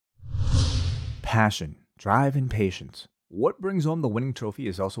passion, drive, and patience. What brings home the winning trophy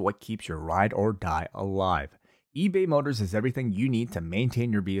is also what keeps your ride or die alive. eBay Motors has everything you need to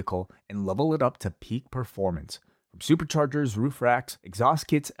maintain your vehicle and level it up to peak performance. From superchargers, roof racks, exhaust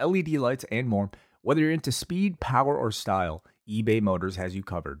kits, LED lights, and more, whether you're into speed, power, or style, eBay Motors has you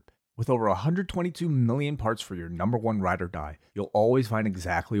covered. With over 122 million parts for your number one ride or die, you'll always find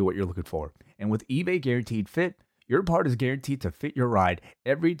exactly what you're looking for. And with eBay Guaranteed Fit, your part is guaranteed to fit your ride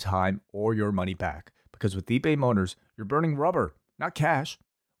every time or your money back. Because with eBay Motors, you're burning rubber, not cash.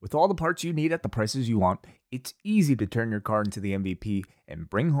 With all the parts you need at the prices you want, it's easy to turn your car into the MVP and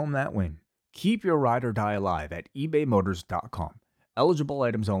bring home that win. Keep your ride or die alive at ebaymotors.com. Eligible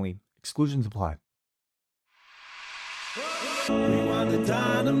items only. Exclusions apply. Rewind the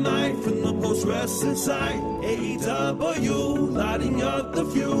dynamite from the post-wrestling site. AEW, lighting up the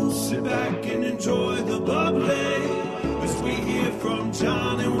fuse. Sit back and enjoy the bubbly as we hear from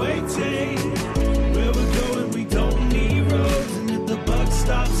John and Waiting. Where we're going, we don't need roads. And if the buck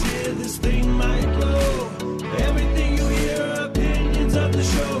stops here, this thing might blow. Everything you hear are opinions of the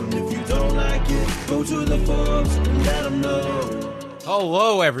show. And if you don't like it, go to the forums and let them know.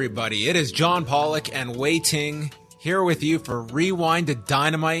 Hello, everybody. It is John Pollock and Waiting here with you for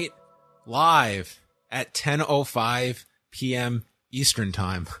Rewind-A-Dynamite live at 10:05 p.m. Eastern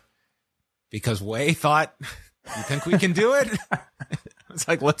Time. Because Way thought, you think we can do it? I was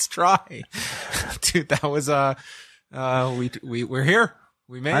like, let's try. Dude, that was, we're here.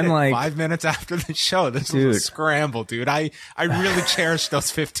 We made it like 5 minutes after the show. This was a scramble, dude. I really cherish those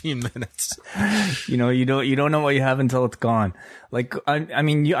 15 minutes. You don't know what you have until it's gone. Like, I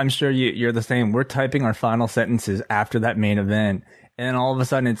mean, I'm sure you're the same. We're typing our final sentences after that main event. And then all of a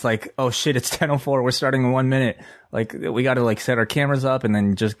sudden it's like, oh shit, it's 10:04. We're starting in 1 minute. Like, we got to like set our cameras up and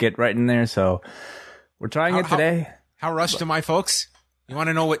then just get right in there. So we're trying it today. How rushed am I, folks? You want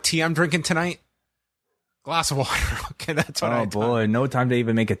to know what tea I'm drinking tonight? Glass of water. Okay, that's what I thought. Oh boy, no time to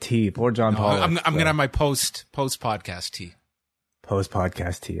even make a tea. Poor John Paul. I'm gonna have my post podcast tea. Post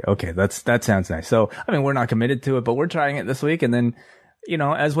podcast tea. Okay, that sounds nice. So I mean, we're not committed to it, but we're trying it this week, and then,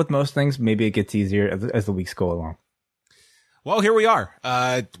 as with most things, maybe it gets easier as the weeks go along. Well, here we are.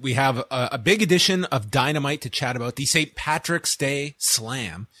 We have a big edition of Dynamite to chat about, the St. Patrick's Day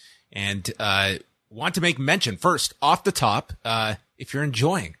Slam, and want to make mention first off the top. If you're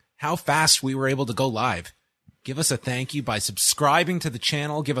enjoying how fast we were able to go live, give us a thank you by subscribing to the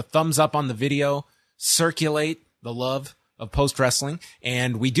channel, give a thumbs up on the video, circulate the love of Post Wrestling.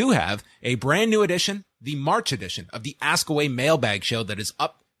 And we do have a brand new edition, the March edition of the Ask Away Mailbag Show that is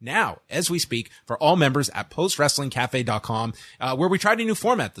up now as we speak for all members at postwrestlingcafe.com, where we tried a new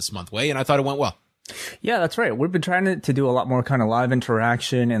format this month, Way, and I thought it went well. Yeah, that's right. We've been trying to do a lot more kind of live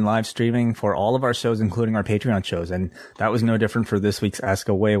interaction and live streaming for all of our shows, including our Patreon shows. And that was no different for this week's Ask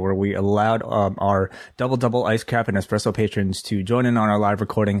Away, where we allowed our double Ice Cap and Espresso patrons to join in on our live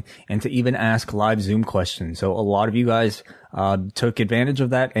recording and to even ask live Zoom questions. So a lot of you guys took advantage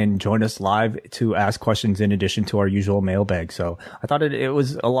of that and joined us live to ask questions in addition to our usual mailbag. So I thought it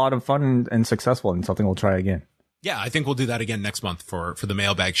was a lot of fun and successful, and something we'll try again. Yeah, I think we'll do that again next month for the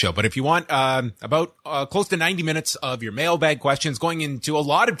mailbag show. But if you want about close to 90 minutes of your mailbag questions going into a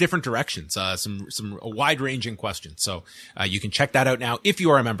lot of different directions, some wide-ranging questions. So you can check that out now if you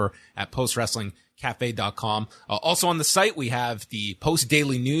are a member at postwrestlingcafe.com. Also on the site, we have the Post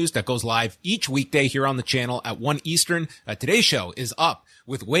Daily News that goes live each weekday here on the channel at 1 Eastern. Today's show is up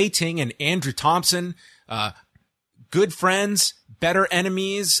with Wei Ting and Andrew Thompson. Good friends, better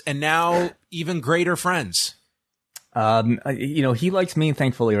enemies, and now even greater friends. He likes me,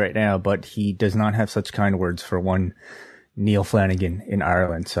 thankfully, right now, but he does not have such kind words for one Neil Flanagan in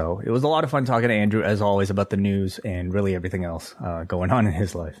Ireland. So it was a lot of fun talking to Andrew, as always, about the news and really everything else going on in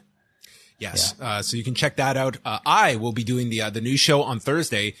his life. Yes. Yeah. So you can check that out. I will be doing the news show on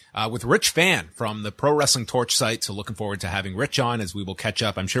Thursday, with Rich Fan from the Pro Wrestling Torch site. So looking forward to having Rich on as we will catch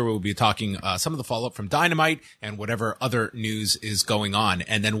up. I'm sure we'll be talking, some of the follow up from Dynamite and whatever other news is going on.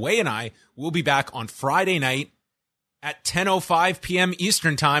 And then Way and I will be back on Friday night at 10:05 p.m.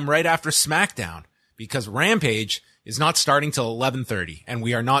 Eastern Time, right after SmackDown, because Rampage is not starting till 11:30, and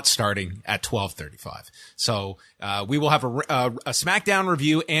we are not starting at 12:35. So we will have a SmackDown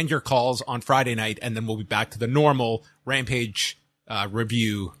review and your calls on Friday night, and then we'll be back to the normal Rampage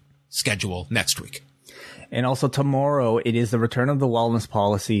review schedule next week. And also tomorrow, it is the return of the wellness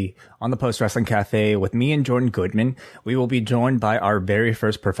policy on the Post Wrestling Cafe with me and Jordan Goodman. We will be joined by our very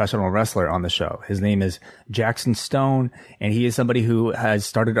first professional wrestler on the show. His name is Jackson Stone, and he is somebody who has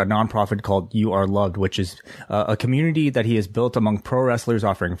started a nonprofit called You Are Loved, which is a community that he has built among pro wrestlers,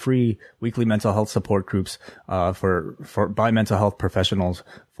 offering free weekly mental health support groups by mental health professionals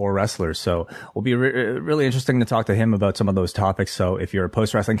for wrestlers. So it'll be really interesting to talk to him about some of those topics. So if you're a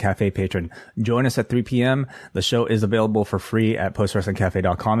Post Wrestling Cafe patron, join us at 3 p.m. The show is available for free at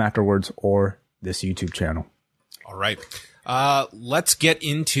postwrestlingcafe.com afterwards, or this YouTube channel. All right. Let's get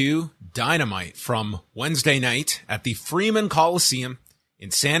into Dynamite from Wednesday night at the Freeman Coliseum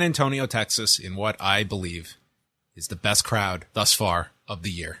in San Antonio, Texas, in what I believe is the best crowd thus far of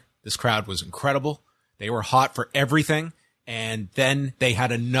the year. This crowd was incredible. They were hot for everything. And then they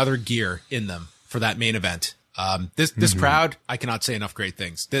had another gear in them for that main event. This crowd, I cannot say enough great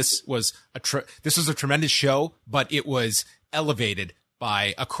things. This was a tremendous show, but it was elevated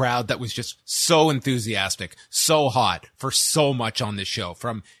by a crowd that was just so enthusiastic, so hot for so much on this show.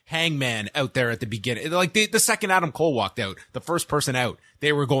 From Hangman out there at the beginning, like the second Adam Cole walked out, the first person out,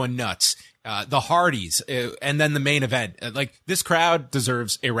 they were going nuts. The Hardys, and then the main event. Like, this crowd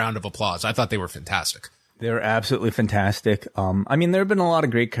deserves a round of applause. I thought they were fantastic. They're absolutely fantastic. I mean, there have been a lot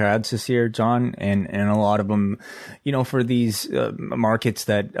of great crowds this year, John, and a lot of them, you know, for these markets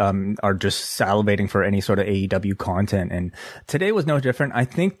that are just salivating for any sort of AEW content. And today was no different. I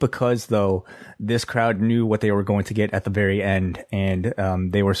think because, though, this crowd knew what they were going to get at the very end, and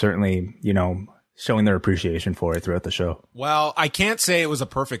they were certainly, you know, showing their appreciation for it throughout the show. Well, I can't say it was a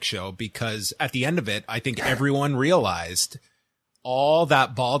perfect show, because at the end of it, I think everyone realized all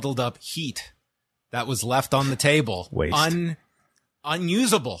that bottled up heat that was left on the table. Waste.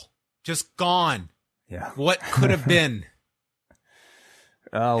 Unusable. Just gone. Yeah. What could have been?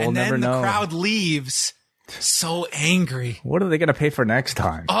 We'll never know. And then the crowd leaves so angry. What are they going to pay for next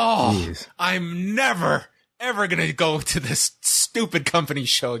time? Oh, jeez. I'm never, ever going to go to this stupid company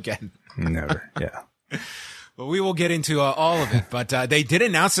show again. Never. Yeah. Well, we will get into all of it, but they did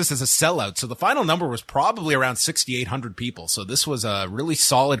announce this as a sellout. So the final number was probably around 6,800 people. So this was a really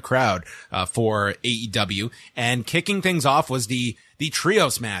solid crowd for AEW. And kicking things off was the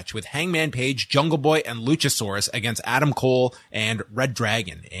trios match with Hangman Page, Jungle Boy, and Luchasaurus against Adam Cole and Red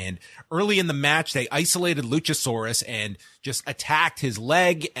Dragon. And early in the match, they isolated Luchasaurus and just attacked his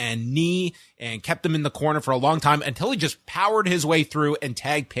leg and knee and kept him in the corner for a long time until he just powered his way through and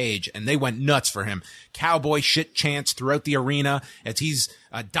tagged Page, and they went nuts for him. Cowboy shit chants throughout the arena as he's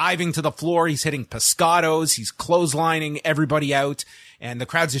diving to the floor. He's hitting pescados. He's clotheslining everybody out, and the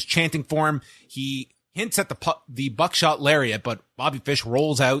crowd's just chanting for him. He hints at the buckshot lariat, but Bobby Fish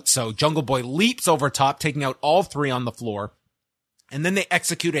rolls out, so Jungle Boy leaps over top, taking out all three on the floor. And then they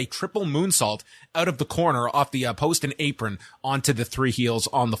execute a triple moonsault out of the corner off the post and apron onto the three heels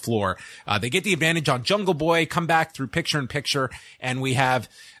on the floor. They get the advantage on Jungle Boy, come back through picture-in-picture, and we have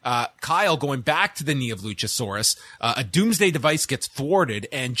Kyle going back to the knee of Luchasaurus. A Doomsday Device gets thwarted,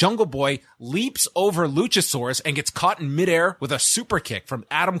 and Jungle Boy leaps over Luchasaurus and gets caught in midair with a super kick from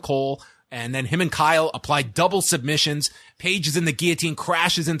Adam Cole. And then him and Kyle apply double submissions. Page is in the guillotine,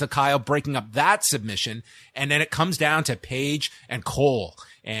 crashes into Kyle, breaking up that submission. And then it comes down to Page and Cole.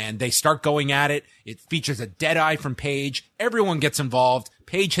 And they start going at it. It features a dead eye from Page. Everyone gets involved.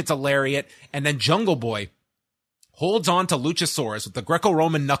 Page hits a lariat. And then Jungle Boy holds on to Luchasaurus with the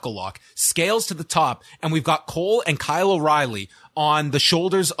Greco-Roman knuckle lock, scales to the top, and we've got Cole and Kyle O'Reilly on the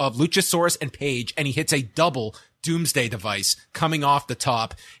shoulders of Luchasaurus and Page, and he hits a double Doomsday Device coming off the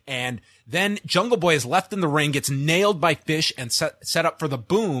top. And then Jungle Boy is left in the ring, gets nailed by Fish, and set up for the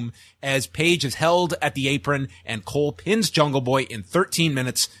boom as Page is held at the apron, and Cole pins Jungle Boy in 13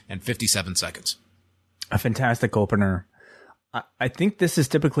 minutes and 57 seconds. A fantastic opener. I think this is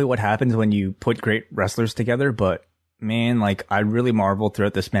typically what happens when you put great wrestlers together, but man, like, I really marveled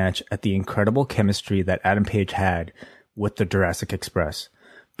throughout this match at the incredible chemistry that Adam Page had with the Jurassic Express.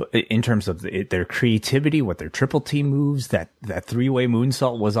 But in terms of their creativity, with their triple team moves, that three-way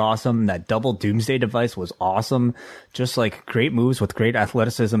moonsault was awesome. That double Doomsday Device was awesome. Just like great moves with great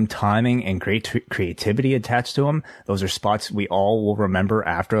athleticism, timing, and great creativity attached to them. Those are spots we all will remember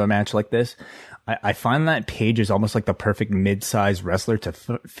after a match like this. I find that Page is almost like the perfect mid-sized wrestler to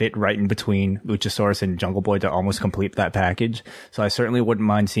fit right in between Luchasaurus and Jungle Boy to almost complete that package. So I certainly wouldn't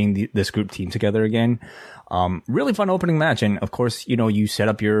mind seeing this group team together again. Really fun opening match. And of course, you know, you set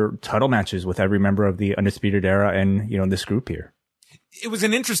up your title matches with every member of the Undisputed Era and, you know, this group here. It was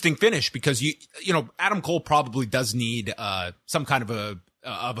an interesting finish because you know, Adam Cole probably does need, some kind of a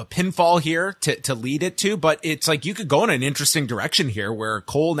pinfall here to lead it to, but it's like you could go in an interesting direction here where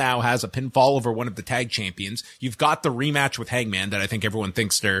Cole now has a pinfall over one of the tag champions. You've got the rematch with Hangman that I think everyone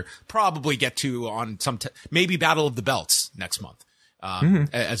thinks they're probably get to on some, maybe Battle of the Belts next month.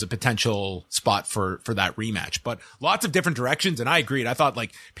 as a potential spot for that rematch. But lots of different directions. And I agreed. I thought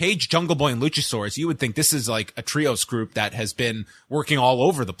like Page, Jungle Boy, and Luchasaurus, you would think this is like a trios group that has been working all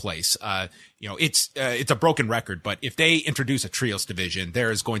over the place. It's a broken record, but if they introduce a trios division,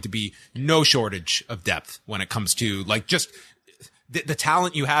 there is going to be no shortage of depth when it comes to like just the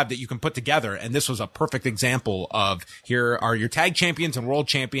talent you have that you can put together. And this was a perfect example of here are your tag champions and world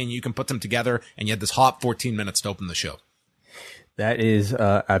champion. You can put them together and you had this hot 14 minutes to open the show. That is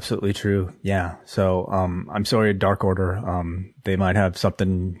absolutely true. Yeah. So I'm sorry, Dark Order. They might have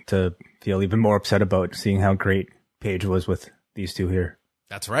something to feel even more upset about, seeing how great Paige was with these two here.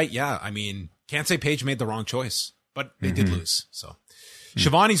 That's right. Yeah. I mean, can't say Paige made the wrong choice, but they did lose. So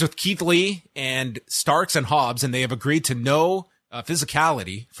Shivani's with Keith Lee and Starks and Hobbs, and they have agreed to no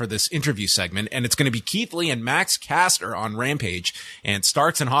physicality for this interview segment. And it's going to be Keith Lee and Max Caster on Rampage. And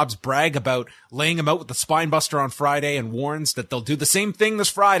Starks and Hobbs brag about laying him out with the spine buster on Friday and warns that they'll do the same thing this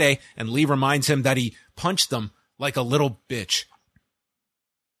Friday. And Lee reminds him that he punched them like a little bitch.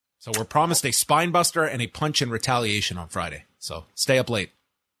 So we're promised a spine buster and a punch in retaliation on Friday. So stay up late.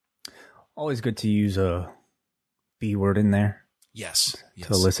 Always good to use a B word in there. Yes.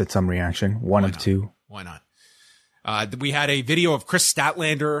 To elicit some reaction. One of two. Why not? We had a video of Chris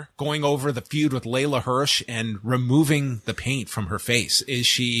Statlander going over the feud with Layla Hirsch and removing the paint from her face. Is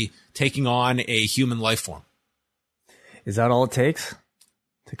she taking on a human life form? Is that all it takes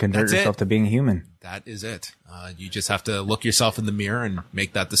to convert yourself to being human? That is it. You just have to look yourself in the mirror and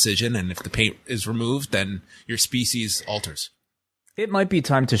make that decision. And if the paint is removed, then your species alters. It might be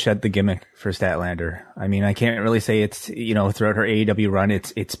time to shed the gimmick for Statlander. I mean, I can't really say it's, throughout her AEW run,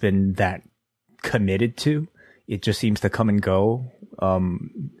 it's been that committed to. It just seems to come and go.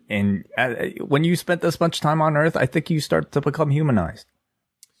 And when you spent this much time on Earth, I think you start to become humanized.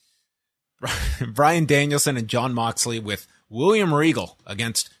 Bryan Danielson and Jon Moxley with William Regal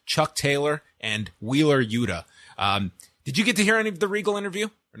against Chuck Taylor and Wheeler Yuta. Did you get to hear any of the Regal interview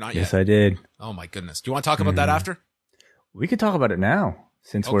or not yet? Yes, I did. Oh my goodness. Do you want to talk about that after? We could talk about it now,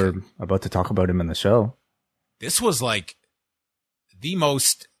 since we're about to talk about him in the show. This was like the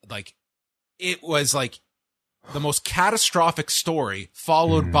most, it was like the most catastrophic story,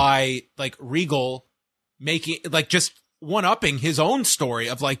 followed by like Regal making, like, just one-upping his own story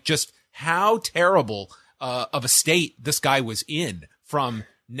of like just how terrible of a state this guy was in, from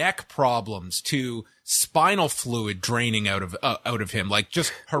neck problems to spinal fluid draining out of him, like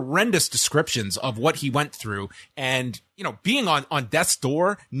just horrendous descriptions of what he went through. And, being on death's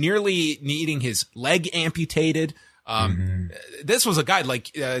door, nearly needing his leg amputated. This was a guy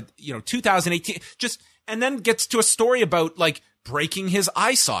 2018, and then gets to a story about like breaking his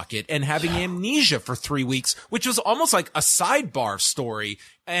eye socket and having amnesia for 3 weeks, which was almost like a sidebar story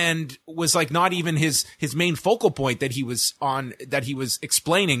and was like not even his main focal point that he was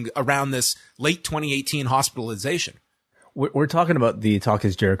explaining around this late 2018 hospitalization. We're talking about the Talk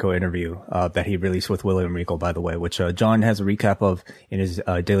Is Jericho interview that he released with William Regal, by the way, which John has a recap of in his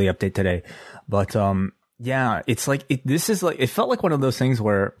daily update today. But yeah, it's like it felt like one of those things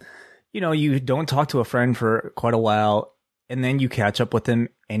where, you don't talk to a friend for quite a while, and then you catch up with him,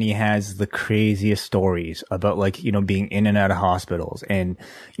 and he has the craziest stories about being in and out of hospitals. And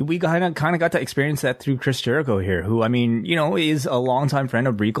we kind of got to experience that through Chris Jericho here, who, I mean, is a longtime friend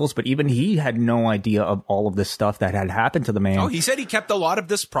of Regal's, but even he had no idea of all of this stuff that had happened to the man. Oh, he said he kept a lot of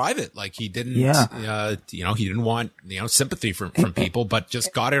this private. Like he didn't, he didn't want, sympathy from people, but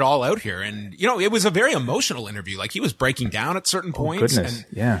just got it all out here. And, it was a very emotional interview. Like he was breaking down at certain points. Goodness.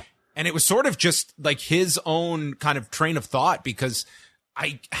 Yeah. And it was sort of just like his own kind of train of thought, because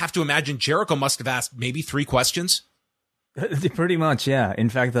I have to imagine Jericho must have asked maybe 3 questions. Pretty much, yeah. In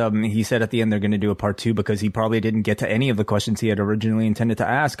fact, he said at the end they're going to do a part 2 because he probably didn't get to any of the questions he had originally intended to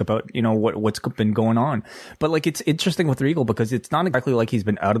ask about, what's been going on. But it's interesting with Regal because it's not exactly like he's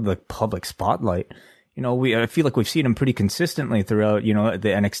been out of the public spotlight. I feel like we've seen him pretty consistently throughout, the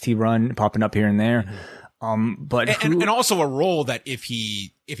NXT run, popping up here and there. But and also a role that if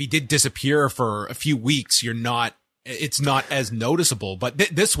he did disappear for a few weeks, it's not as noticeable. But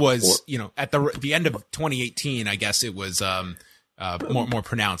this was, at the end of 2018, I guess it was more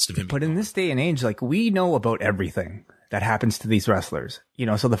pronounced of him. But in this day and age, we know about everything that happens to these wrestlers.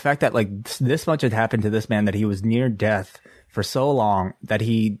 So the fact that this much had happened to this man, that he was near death for so long, that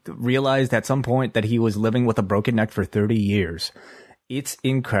he realized at some point that he was living with a broken neck for 30 years. It's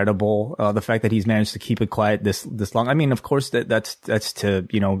incredible. The fact that he's managed to keep it quiet this long. I mean, of course that's to,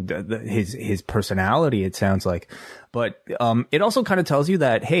 his personality, it sounds like, but, it also kind of tells you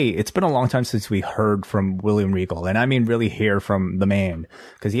that, hey, it's been a long time since we heard from William Regal. And I mean, really hear from the man,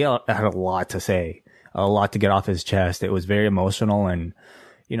 because he had a lot to say. a lot to get off his chest. It was very emotional, and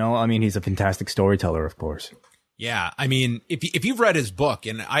I mean, he's a fantastic storyteller, of course. Yeah, I mean, if you've read his book,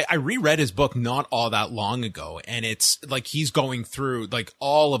 and I reread his book not all that long ago, and it's like he's going through like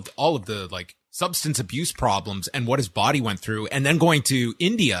all of the like substance abuse problems and what his body went through, and then going to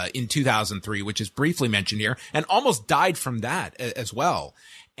India in 2003, which is briefly mentioned here, and almost died from that as well.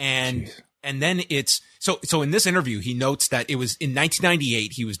 And Jeez. And then it's so in this interview, he notes that it was in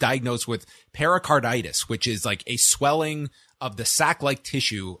 1998 he was diagnosed with pericarditis, which is like a swelling of the sac-like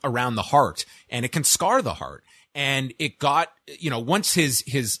tissue around the heart, and it can scar the heart. And it got, once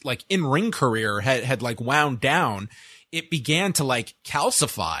his like in-ring career had like wound down, it began to like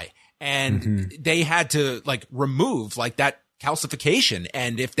calcify, and they had to like remove like that calcification.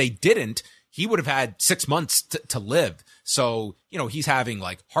 And if they didn't, he would have had 6 months to live. So, he's having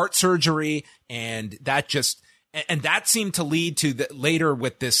like heart surgery, and that seemed to lead to later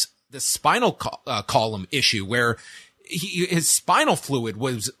with this spinal column issue where his spinal fluid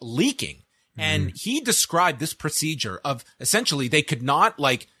was leaking. And he described this procedure of essentially they could not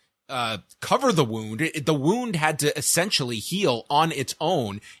like cover the wound. The wound had to essentially heal on its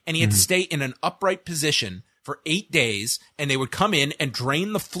own, and he had to stay in an upright position for 8 days, and they would come in and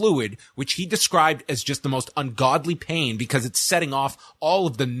drain the fluid, which he described as just the most ungodly pain because it's setting off all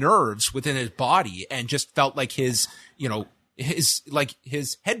of the nerves within his body, and just felt like his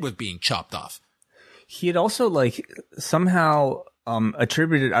head was being chopped off. He had also like somehow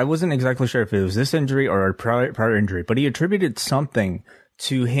attributed, I wasn't exactly sure if it was this injury or a prior injury, but he attributed something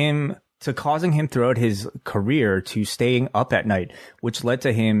to causing him throughout his career to staying up at night, which led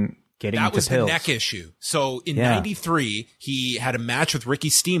to him getting into pills. That was the neck issue. So in 93, he had a match with Ricky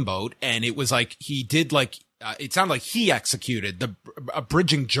Steamboat, and it was like he did like, it sounded like he executed a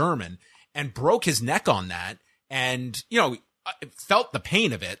bridging German and broke his neck on that. And, felt the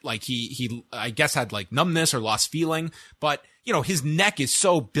pain of it. Like he, I guess, had like numbness or lost feeling, but his neck is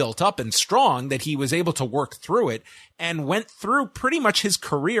so built up and strong that he was able to work through it and went through pretty much his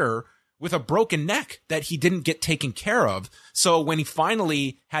career with a broken neck that he didn't get taken care of. So when he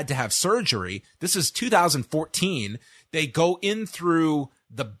finally had to have surgery, this is 2014, they go in through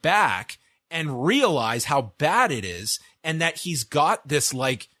the back and realize how bad it is, and that he's got this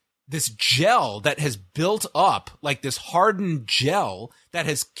gel that has built up, like this hardened gel that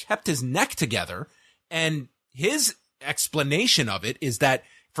has kept his neck together. And his explanation of it is that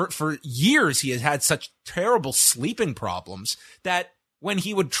for years he has had such terrible sleeping problems that when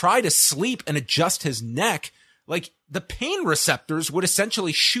he would try to sleep and adjust his neck, like the pain receptors would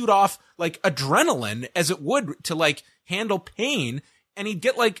essentially shoot off like adrenaline as it would to like handle pain. And he'd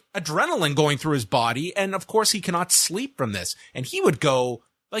get like adrenaline going through his body. And of course he cannot sleep from this. And he would go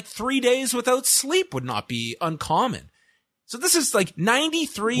like 3 days without sleep would not be uncommon. So this is like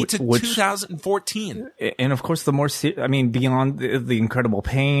 93 to 2014. And of course, beyond the incredible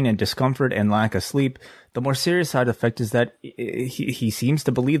pain and discomfort and lack of sleep, the more serious side effect is that he seems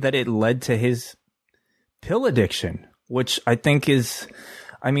to believe that it led to his pill addiction, which I think is,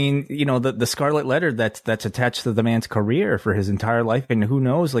 the scarlet letter that's attached to the man's career for his entire life, and who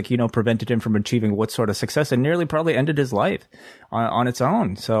knows, prevented him from achieving what sort of success, and nearly probably ended his life on its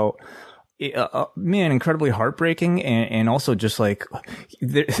own. So, man, incredibly heartbreaking, and also just like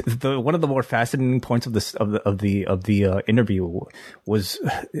the one of the more fascinating points of the interview was,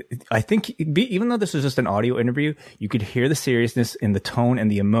 I think, even though this was just an audio interview, you could hear the seriousness in the tone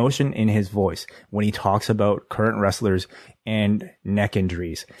and the emotion in his voice when he talks about current wrestlers and neck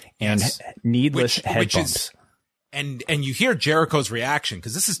injuries and needless head bumps. And you hear Jericho's reaction,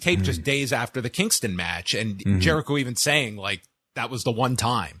 because this is taped just days after the Kingston match, and Jericho even saying like that was the one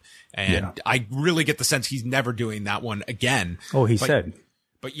time. And I really get the sense he's never doing that one again. Oh, he said.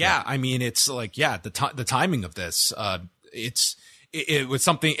 But it's like, the timing of this, it was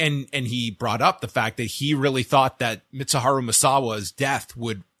something, and he brought up the fact that he really thought that Mitsuharu Misawa's death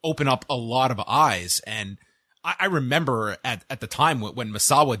would open up a lot of eyes. And I remember at the time when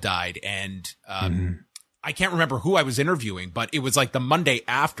Misawa died, and I can't remember who I was interviewing, but it was like the Monday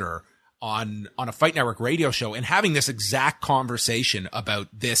after on a Fight Network radio show, and having this exact conversation about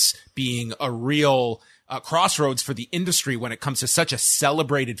this being a real crossroads for the industry when it comes to such a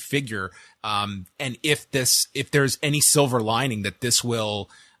celebrated figure. And if there's any silver lining that this will,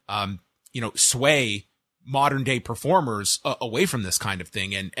 sway modern day performers away from this kind of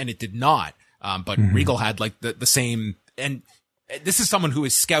thing. And it did not. But Regal had like the same, and this is someone who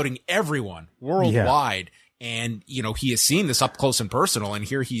is scouting everyone worldwide. And, he has seen this up close and personal, and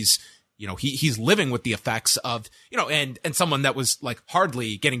here he's living with the effects of, and someone that was like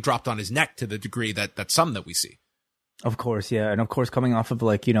hardly getting dropped on his neck to the degree that some that we see. Of course, yeah. And of course, coming off of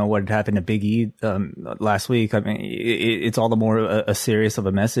like, you know, what had happened to Big E last week, I mean, it's all the more a serious of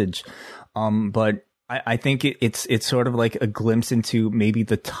a message. But I think it's sort of like a glimpse into maybe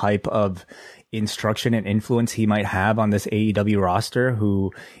the type of instruction and influence he might have on this AEW roster,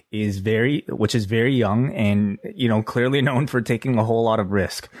 which is very young and, you know, clearly known for taking a whole lot of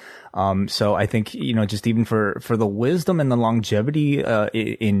risk. So I think, you know, just even for the wisdom and the longevity,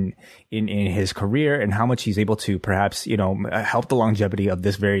 in his career and how much he's able to perhaps, you know, help the longevity of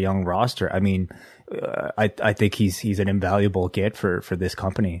this very young roster. I mean, I think he's an invaluable get for this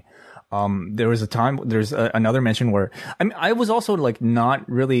company. There was a time, there's another mention where, I mean, I was also like not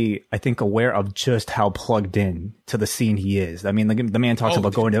really, I think, aware of just how plugged in to the scene he is. I mean, the man talks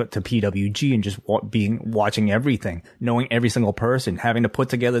about going to PWG and just watching everything, knowing every single person, having to put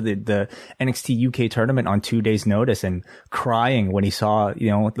together the NXT UK tournament on 2 days notice and crying when he saw, you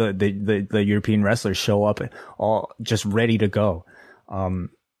know, the European wrestlers show up all just ready to go.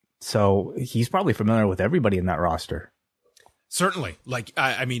 So he's probably familiar with everybody in that roster. Certainly. Like,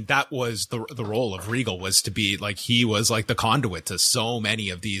 I mean, that was the role of Regal, was to be like, he was like the conduit to so many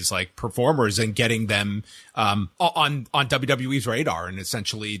of these like performers and getting them, on WWE's radar, and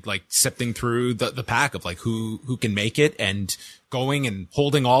essentially like sifting through the pack of like who can make it, and going and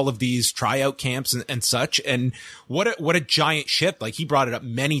holding all of these tryout camps and such. And what a giant shift. Like, he brought it up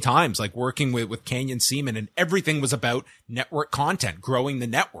many times, like working with Canyon Ceman, and everything was about network content, growing the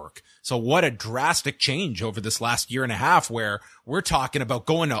network. So what a drastic change over this last year and a half, where we're talking about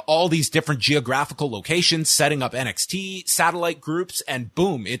going to all these different geographical locations, setting up NXT satellite groups, and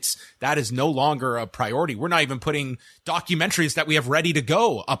boom, that is no longer a priority. We're not even putting documentaries that we have ready to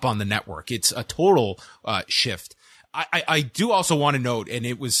go up on the network. It's a total shift. I do also want to note, and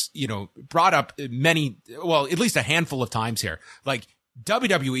it was, you know, brought up at least a handful of times here, like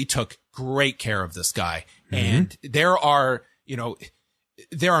WWE took great care of this guy. Mm-hmm. And there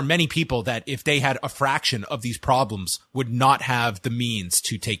are many people that if they had a fraction of these problems would not have the means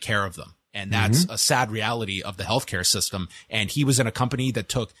to take care of them. And that's a sad reality of the healthcare system. And he was in a company that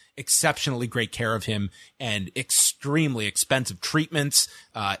took exceptionally great care of him, and extremely expensive treatments,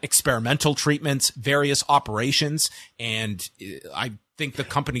 experimental treatments, various operations. And I think the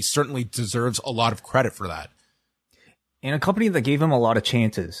company certainly deserves a lot of credit for that. And a company that gave him a lot of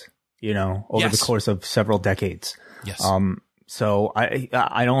chances, you know, over the course of several decades. Yes. So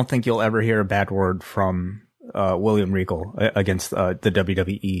I don't think you'll ever hear a bad word from William Regal against the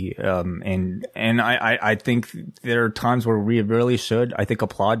WWE. And I think there are times where we really should, I think,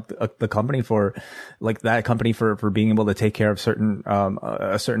 applaud the company for being able to take care of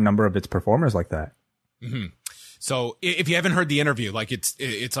a certain number of its performers like that. Mm-hmm. So if you haven't heard the interview, like it's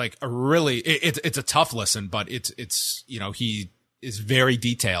like it's a tough listen, but it's, you know, he is very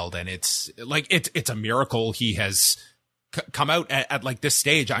detailed, and it's a miracle he has come out at like this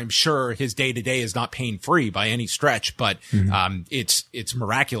stage. I'm sure his day to day is not pain free by any stretch, but it's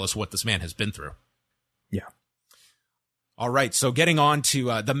miraculous what this man has been through. Yeah. All right. So getting on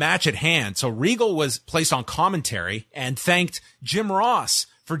to the match at hand. So Regal was placed on commentary and thanked Jim Ross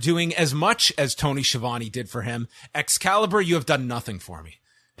for doing as much as Tony Schiavone did for him. Excalibur, you have done nothing for me.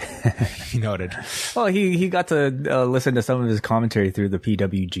 He noted. Well, he got to listen to some of his commentary through the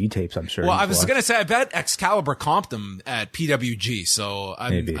PWG tapes, I'm sure. Well, I was going to say, I bet Excalibur comped him at PWG, so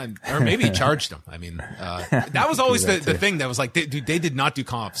or maybe he charged him. I mean, that was always the thing that was like, they did not do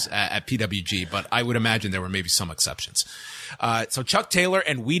comps at PWG, but I would imagine there were maybe some exceptions. So Chuck Taylor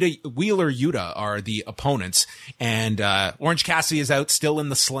and Wheeler Yuta are the opponents, and Orange Cassidy is out, still in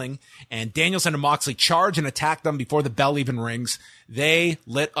the sling, and Danielson and Moxley charge and attack them before the bell even rings. They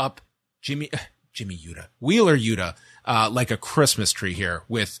lit up Wheeler Yuta, like a Christmas tree here,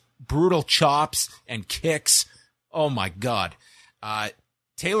 with brutal chops and kicks. Oh my God.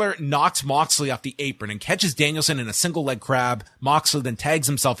 Taylor knocks Moxley off the apron and catches Danielson in a single leg crab. Moxley then tags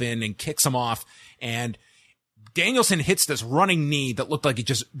himself in and kicks him off, and Danielson hits this running knee that looked like it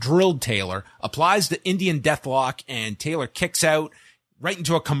just drilled Taylor, applies the Indian Deathlock, and Taylor kicks out right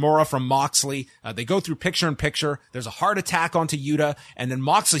into a Kimura from Moxley. They go through picture in picture. There's a heart attack onto Yuta, and then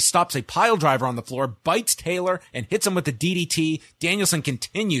Moxley stops a pile driver on the floor, bites Taylor, and hits him with the DDT. Danielson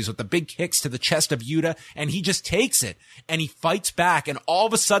continues with the big kicks to the chest of Yuta, and he just takes it, and he fights back, and all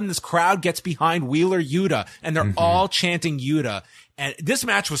of a sudden this crowd gets behind Wheeler Yuta, and they're all chanting Yuta. And this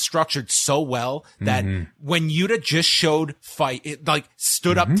match was structured so well that when Yuta just showed fight, it like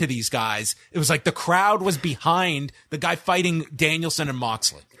stood up to these guys. It was like the crowd was behind the guy fighting Danielson and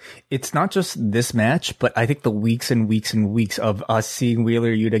Moxley. It's not just this match, but I think the weeks and weeks and weeks of us seeing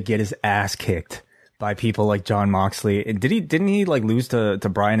Wheeler Yuta get his ass kicked by people like Jon Moxley. And didn't he like lose to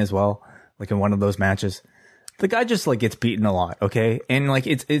Bryan as well? Like in one of those matches? the guy just like gets beaten a lot, okay? And like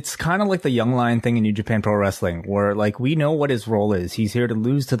it's kind of like the Young Lion thing in New Japan Pro Wrestling, where like we know what his role is. He's here to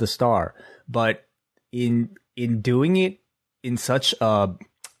lose to the star, but in doing it in such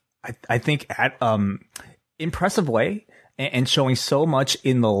I think at impressive way and showing so much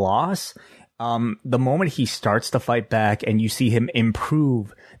in the loss. The moment he starts to fight back and you see him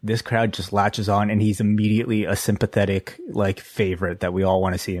improve, this crowd just latches on and he's immediately a sympathetic like favorite that we all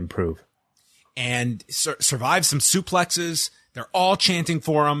want to see improve. And survives some suplexes. They're all chanting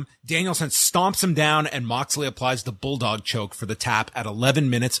for him. Danielson stomps him down and Moxley applies the bulldog choke for the tap at 11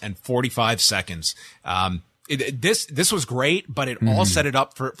 minutes and 45 seconds. This was great, but it all set it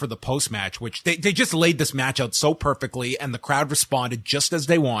up for the post match, which they just laid this match out so perfectly, and the crowd responded just as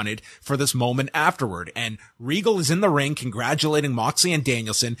they wanted for this moment afterward. And Regal is in the ring congratulating Moxley and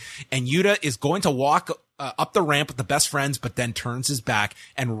Danielson, and Yuta is going to walk up the ramp with the best friends, but then turns his back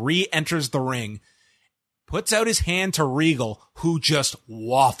and re-enters the ring, puts out his hand to Regal, who just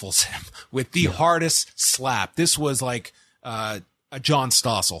waffles him with the hardest slap. This was like a John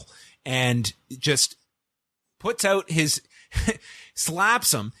Stossel, and just puts out his,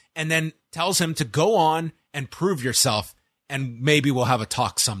 slaps him, and then tells him to go on and prove yourself, and maybe we'll have a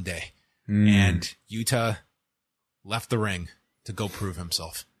talk someday. And Yuta left the ring to go prove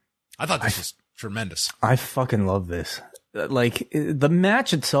himself. I thought this was tremendous. I fucking love this. Like, the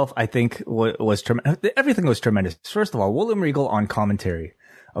match itself, I think, was tremendous. Everything was tremendous. First of all, William Regal on commentary.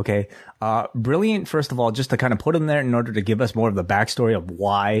 Okay. Brilliant. First of all, just to kind of put him there in order to give us more of the backstory of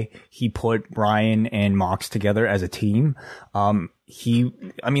why he put Bryan and Mox together as a team. He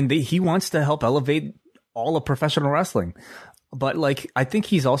wants to help elevate all of professional wrestling. But like, I think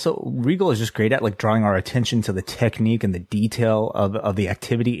Regal is just great at like drawing our attention to the technique and the detail of the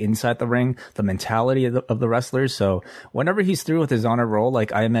activity inside the ring, the mentality of the wrestlers. So whenever he's through with his honor role,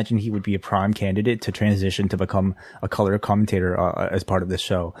 like I imagine he would be a prime candidate to transition to become a color commentator as part of this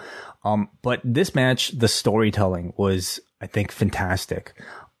show. But this match, the storytelling was, I think, fantastic.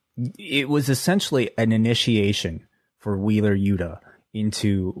 It was essentially an initiation for Wheeler Yuta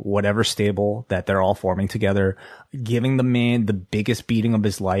into whatever stable that they're all forming together, giving the man the biggest beating of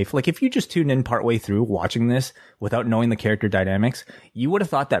his life. Like, if you just tuned in partway through watching this without knowing the character dynamics, you would have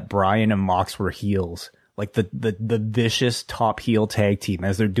thought that Bryan and Mox were heels. Like the vicious top heel tag team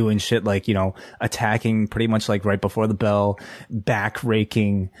as they're doing shit like, you know, attacking pretty much like right before the bell, back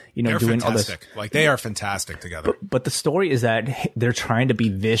raking, you know, they're doing fantastic. all this. Like, they are fantastic together. But the story is that they're trying to be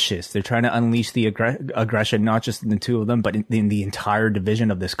vicious. They're trying to unleash the aggression, not just in the two of them, but in the entire division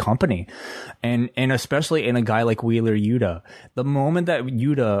of this company. And especially in a guy like Wheeler Yuta, the moment that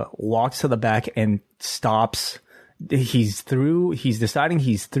Yuta walks to the back and stops, he's deciding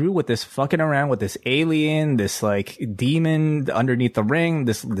he's through with this fucking around with this alien, this like demon underneath the ring,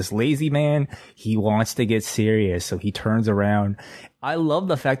 this lazy man. He wants to get serious. So he turns around. I love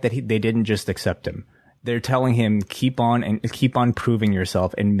the fact that they didn't just accept him. They're telling him, keep on proving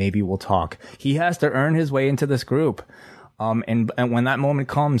yourself and maybe we'll talk. He has to earn his way into this group. And when that moment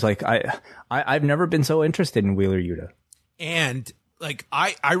comes, like I've never been so interested in Wheeler Yuta. And like,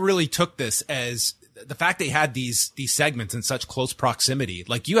 I really took this as the fact they had these segments in such close proximity.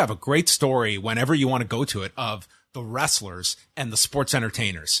 Like, you have a great story whenever you want to go to it of the wrestlers and the sports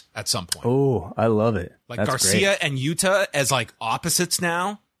entertainers at some point. Oh, I love it. Like, that's Garcia great. and Yuta as like opposites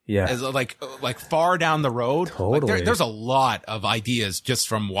now. Yeah. As like far down the road. Totally. Like, there's a lot of ideas just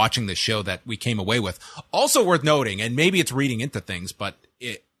from watching this show that we came away with. Also worth noting, and maybe it's reading into things, but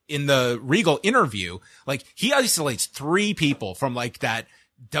in the Regal interview, like, he isolates 3 people from like that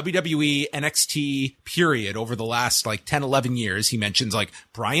WWE NXT period over the last like 10, 11 years. He mentions like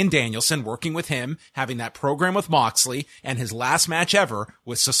Bryan Danielson working with him, having that program with Moxley, and his last match ever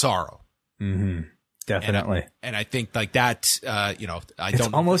with Cesaro. Mm-hmm. Definitely. And I think like that, It's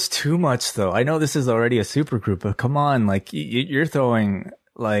almost too much though. I know this is already a super group, but come on, like you're throwing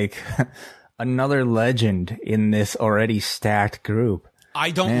like another legend in this already stacked group.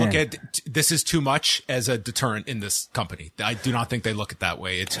 I don't look at this is too much as a deterrent in this company. I do not think they look at that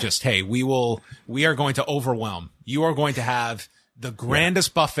way. It's just, hey, we are going to overwhelm. You are going to have the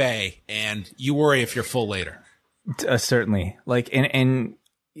grandest buffet, and you worry if you're full later. Certainly. Like, and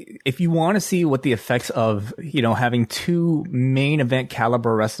if you want to see what the effects of, you know, having 2 main event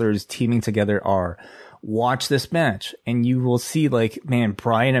caliber wrestlers teaming together are, watch this match and you will see like, man,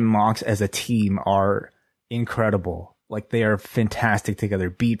 Bryan and Mox as a team are incredible. Like, they are fantastic together,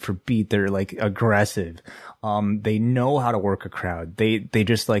 beat for beat. They're like aggressive. They know how to work a crowd. They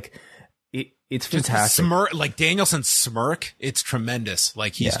just like it's fantastic. Smirk, like Danielson's smirk, it's tremendous.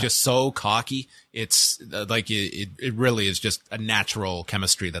 Like, he's just so cocky. It's like it really is just a natural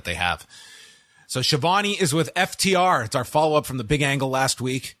chemistry that they have. So Shivani is with FTR. It's our follow-up from the big angle last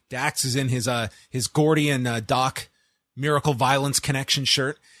week. Dax is in his Gordy and Doc Miracle Violence Connection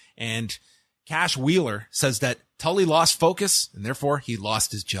shirt. And Cash Wheeler says that Tully lost focus and therefore he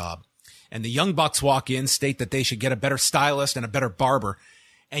lost his job. And the Young Bucks walk in, state that they should get a better stylist and a better barber.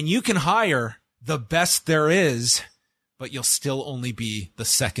 And you can hire the best there is, but you'll still only be the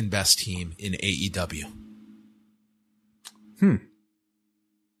second best team in AEW.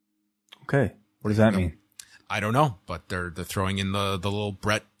 Okay. What does that mean? I don't know, but they're throwing in the little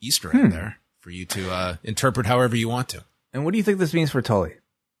Brett Easter egg there for you to interpret however you want to. And what do you think this means for Tully?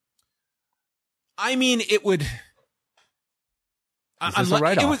 I mean, it would. Is this a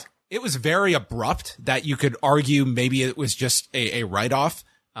write-off? It was very abrupt that you could argue maybe it was just a write-off.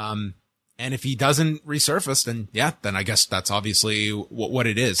 And if he doesn't resurface, then I guess that's obviously what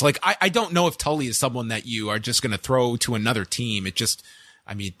it is. Like, I don't know if Tully is someone that you are just going to throw to another team. It just,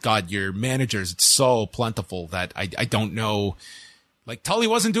 I mean, God, your managers, it's so plentiful that I don't know. Like, Tully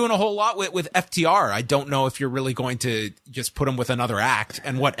wasn't doing a whole lot with FTR. I don't know if you're really going to just put him with another act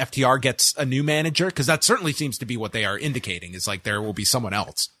and what FTR gets a new manager, because that certainly seems to be what they are indicating, is like there will be someone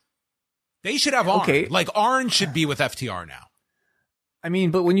else. They should have Arn. Okay. Like, Arn should be with FTR now. I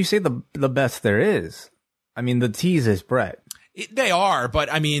mean, but when you say the best there is, I mean, the tease is Brett. They are,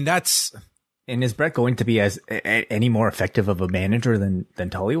 but I mean, that's... And is Brett going to be any more effective of a manager than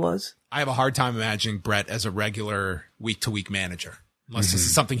Tully was? I have a hard time imagining Brett as a regular week-to-week manager, unless this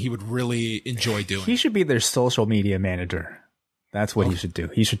is something he would really enjoy doing. He should be their social media manager. That's what he should do.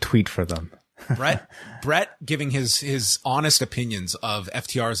 He should tweet for them. Brett giving his honest opinions of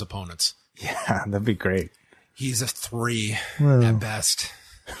FTR's opponents. Yeah, that'd be great. He's a 3 at best.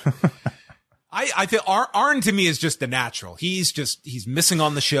 I feel Arn to me is just the natural. He's missing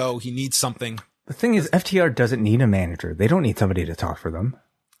on the show. He needs something. The thing is, FTR doesn't need a manager. They don't need somebody to talk for them.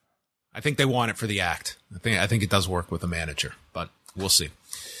 I think they want it for the act. I think it does work with a manager, but we'll see.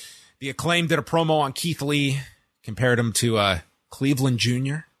 The Acclaim did a promo on Keith Lee, compared him to Cleveland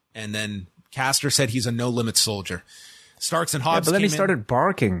Jr., and then Caster said he's a no-limit soldier. Starks and Hobbs but then came he started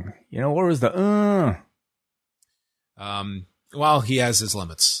barking. You know, where was the Well, he has his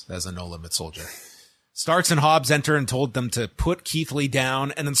limits as a no-limit soldier. Starks and Hobbs enter and told them to put Keith Lee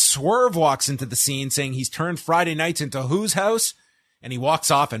down, and then Swerve walks into the scene saying he's turned Friday nights into whose house? And he walks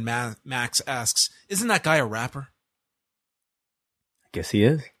off, and Max asks, isn't that guy a rapper? I guess he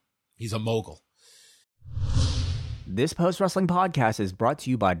is. He's a mogul. This post-wrestling podcast is brought to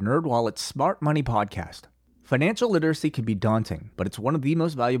you by NerdWallet's Smart Money Podcast. Financial literacy can be daunting, but it's one of the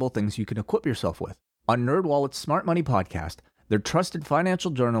most valuable things you can equip yourself with. On NerdWallet's Smart Money Podcast, their trusted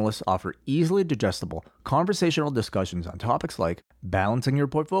financial journalists offer easily digestible, conversational discussions on topics like balancing your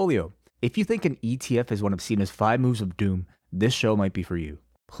portfolio. If you think an ETF is one of Cena's 5 moves of doom, this show might be for you.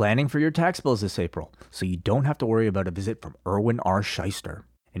 Planning for your tax bills this April, so you don't have to worry about a visit from Erwin R. Shyster.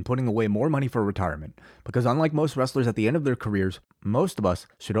 And putting away more money for retirement, because unlike most wrestlers at the end of their careers, most of us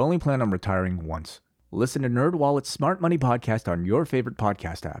should only plan on retiring once. Listen to NerdWallet's Smart Money Podcast on your favorite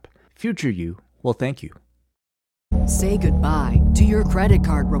podcast app. Future you will thank you. Say goodbye to your credit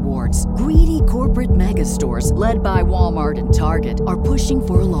card rewards. Greedy corporate mega stores, led by Walmart and Target, are pushing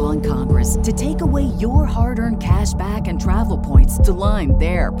for a law in Congress to take away your hard-earned cash back and travel points to line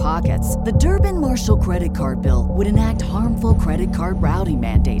their pockets. The Durbin-Marshall credit card bill would enact harmful credit card routing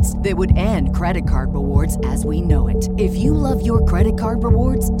mandates that would end credit card rewards as we know it. If you love your credit card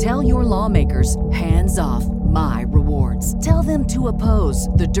rewards, tell your lawmakers, hands off my rewards. Tell them to oppose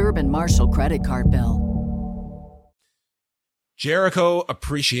the Durbin-Marshall credit card bill. Jericho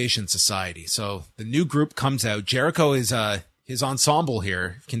Appreciation Society. So the new group comes out. Jericho is his ensemble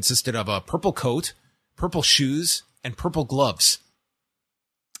here consisted of a purple coat, purple shoes, and purple gloves.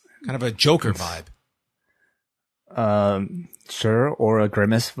 Kind of a Joker vibe. Sure, or a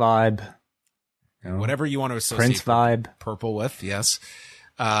Grimace vibe. You know, whatever you want to associate Prince vibe. Purple with, yes.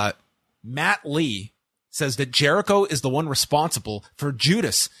 Matt Lee says that Jericho is the one responsible for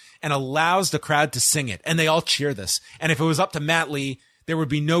Judas and allows the crowd to sing it. And they all cheer this. And if it was up to Matt Lee, there would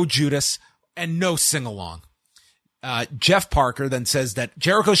be no Judas and no sing-along. Jeff Parker then says that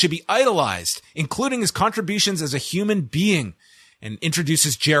Jericho should be idolized, including his contributions as a human being, and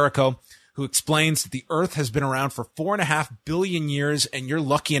introduces Jericho, who explains that the earth has been around for 4.5 billion years, and you're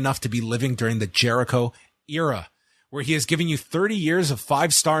lucky enough to be living during the Jericho era, where he has given you 30 years of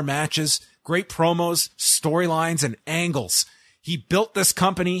 5-star matches, great promos, storylines, and angles. He built this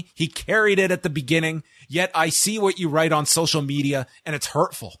company. He carried it at the beginning. Yet I see what you write on social media, and it's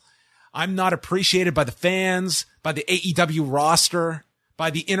hurtful. I'm not appreciated by the fans, by the AEW roster, by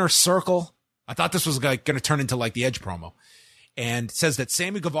the inner circle. I thought this was going to turn into like the Edge promo. and says that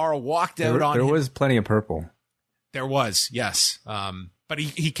Sammy Guevara walked out There, on there him. was plenty of purple. There was, yes. But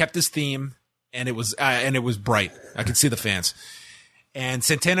he kept his theme, and it was bright. I could see the fans. And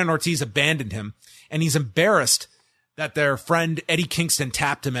Santana and Ortiz abandoned him, and he's embarrassed that their friend Eddie Kingston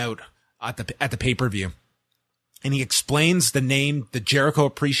tapped him out at the pay-per-view. And he explains the name, the Jericho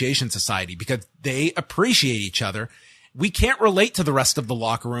Appreciation Society, because they appreciate each other. We can't relate to the rest of the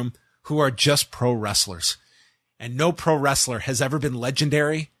locker room who are just pro wrestlers. And no pro wrestler has ever been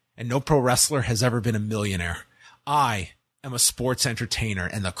legendary, and no pro wrestler has ever been a millionaire. I am a sports entertainer,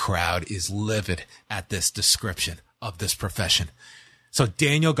 and the crowd is livid at this description of this profession. So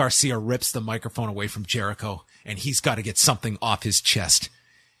Daniel Garcia rips the microphone away from Jericho, and he's got to get something off his chest.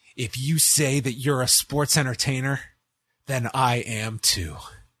 If you say that you're a sports entertainer, then I am too.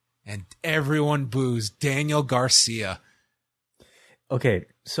 And everyone boos Daniel Garcia. Okay,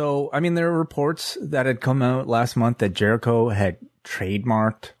 so, I mean, there were reports that had come out last month that Jericho had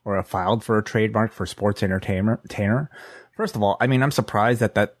trademarked or filed for a trademark for sports entertainer. First of all, I mean, I'm surprised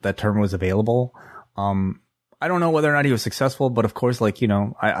that term was available. I don't know whether or not he was successful, but of course, like, you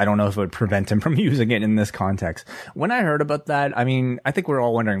know, I don't know if it would prevent him from using it in this context. When I heard about that, I mean, I think we're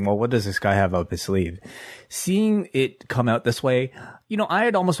all wondering, well, what does this guy have up his sleeve? Seeing it come out this way, you know, I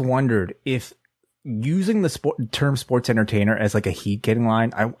had almost wondered if using the term sports entertainer as like a heat getting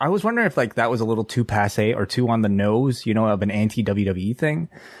line, I was wondering if like that was a little too passe or too on the nose, you know, of an anti-WWE thing.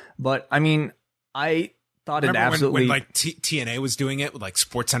 But I mean, I thought it absolutely when like TNA was doing it with like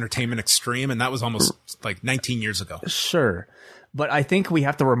Sports Entertainment Extreme, and that was almost like 19 years ago. Sure. But I think we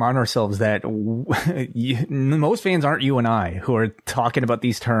have to remind ourselves that most fans aren't you and I who are talking about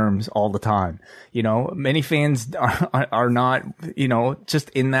these terms all the time. You know, many fans are not, you know, just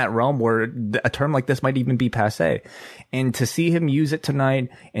in that realm where a term like this might even be passe. And to see him use it tonight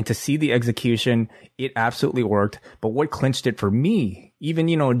and to see the execution, it absolutely worked. But what clinched it for me, even,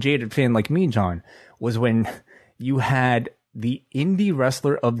 you know, a jaded fan like me, John, was when you had the indie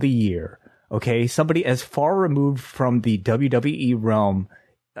wrestler of the year. Okay, somebody as far removed from the WWE realm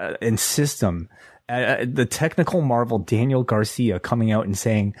and system, the technical marvel Daniel Garcia coming out and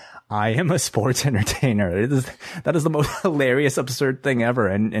saying, I am a sports entertainer. That is the most hilarious, absurd thing ever,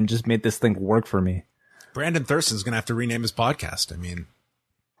 and just made this thing work for me. Brandon Thurston's going to have to rename his podcast. I mean,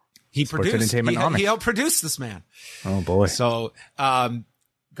 he helped produce this man. Oh, boy. So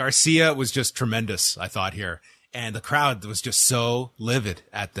Garcia was just tremendous, I thought, here. And the crowd was just so livid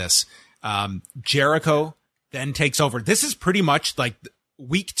at this. Jericho then takes over. This is pretty much like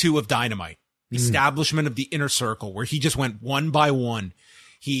week 2 of Dynamite, establishment of the inner circle, where he just went one by one.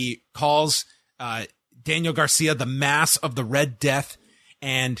 He calls Daniel Garcia the mass of the Red Death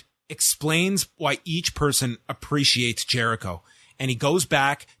and explains why each person appreciates Jericho. And he goes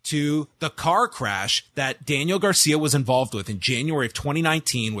back to the car crash that Daniel Garcia was involved with in January of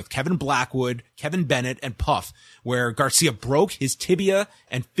 2019 with Kevin Blackwood, Kevin Bennett, and Puff, where Garcia broke his tibia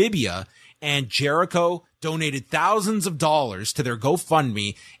and fibia, and Jericho donated thousands of dollars to their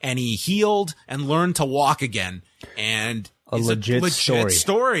GoFundMe, and he healed and learned to walk again. And a legit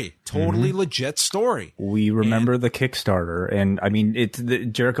story. Totally legit story. We remember the Kickstarter, and I mean,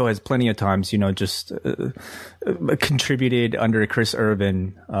 Jericho has plenty of times, you know, just contributed under Chris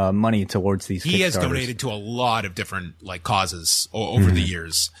Irvin money towards these. He has donated to a lot of different like causes over the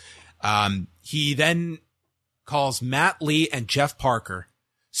years. He then calls Matt Lee and Jeff Parker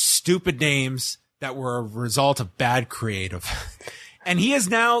stupid names that were a result of bad creative, and he is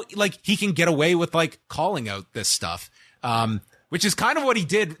now like he can get away with like calling out this stuff. Which is kind of what he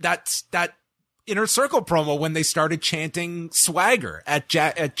did. That Inner Circle promo when they started chanting swagger at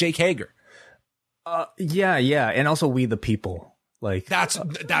Jake Hager. Yeah. And also We the People. Like that's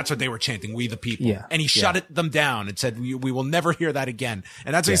what they were chanting. We the People. Yeah. And he shut them down and said, we will never hear that again.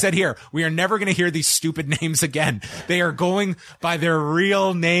 And that's what he said here. We are never going to hear these stupid names again. They are going by their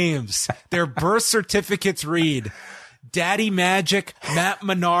real names. Their birth certificates read Daddy Magic, Matt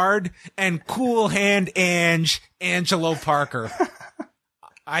Menard, and Cool Hand Angelo Parker.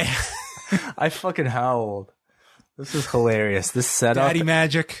 I fucking howled. This is hilarious. This setup, Daddy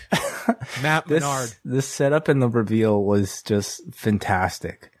Magic, Matt Menard. This setup and the reveal was just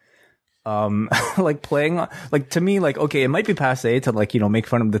fantastic. Like playing, like to me, like, okay, it might be passe to like, you know, make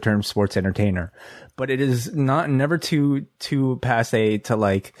fun of the term sports entertainer, but it is never too passe to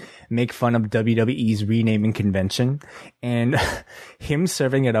like make fun of WWE's renaming convention, and him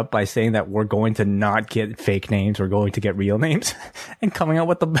serving it up by saying that we're going to not get fake names, we're going to get real names, and coming up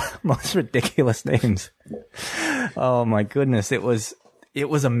with the most ridiculous names. Oh my goodness. It was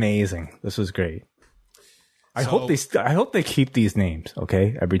amazing. This was great. I hope they keep these names,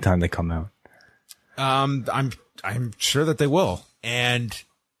 okay, every time they come out. I'm sure that they will. And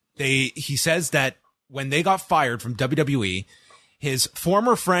he says that when they got fired from WWE, his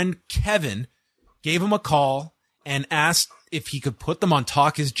former friend Kevin gave him a call and asked if he could put them on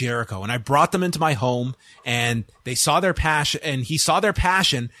Talk is Jericho. And I brought them into my home, and they saw their passion, and he saw their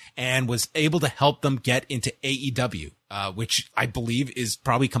passion and was able to help them get into AEW, which I believe is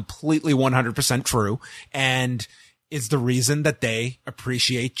probably completely 100% true and is the reason that they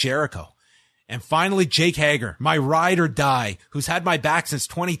appreciate Jericho. And finally, Jake Hager, my ride or die, who's had my back since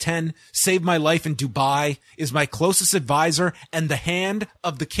 2010, saved my life in Dubai, is my closest advisor and the hand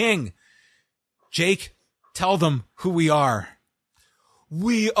of the king. Jake, tell them who we are.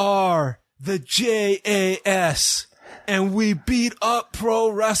 We are the JAS, and we beat up pro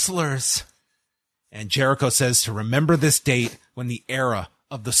wrestlers. And Jericho says to remember this date when the era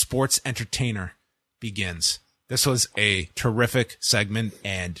of the sports entertainer begins. This was a terrific segment,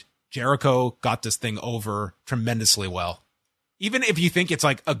 and Jericho got this thing over tremendously well. Even if you think it's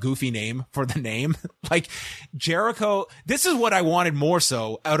like a goofy name for the name, like Jericho, this is what I wanted more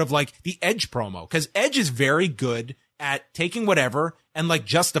so out of like the Edge promo, because Edge is very good at taking whatever and like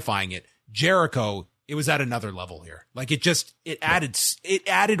justifying it. Jericho, it was at another level here. Like it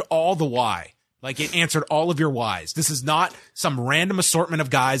added all the why. Like it answered all of your whys. This is not some random assortment of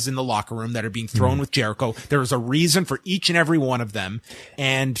guys in the locker room that are being thrown with Jericho. There is a reason for each and every one of them.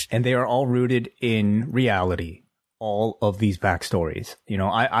 And they are all rooted in reality. All of these backstories. You know,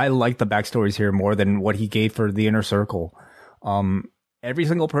 I like the backstories here more than what he gave for the Inner Circle. Every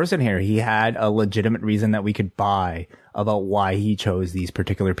single person here, he had a legitimate reason that we could buy about why he chose these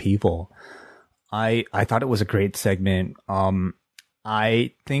particular people. I thought it was a great segment.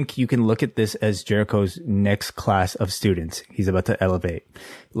 I think you can look at this as Jericho's next class of students he's about to elevate.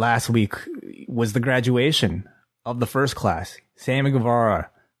 Last week was the graduation of the first class. Sammy Guevara,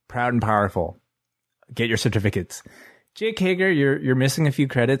 Proud and Powerful. Get your certificates. Jake Hager, you're missing a few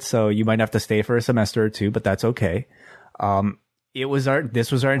credits, so you might have to stay for a semester or two, but that's okay.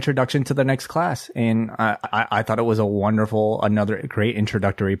 This was our introduction to the next class, and I thought it was another great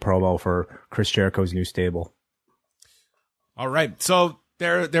introductory promo for Chris Jericho's new stable. All right. So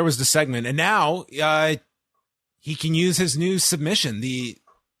there was the segment, and now he can use his new submission, the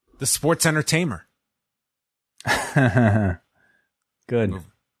sports entertainer. Good.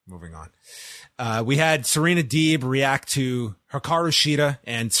 Moving on. We had Serena Deeb react to Hikaru Shida,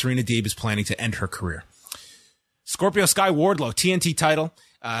 and Serena Deeb is planning to end her career. Scorpio Sky Wardlow, TNT title.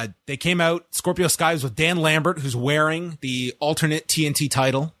 They came out. Scorpio Sky was with Dan Lambert, who's wearing the alternate TNT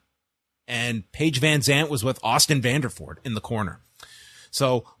title. And Paige Van Zant was with Austin Vanderford in the corner.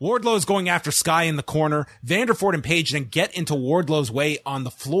 So Wardlow is going after Sky in the corner. Vanderford and Paige then get into Wardlow's way on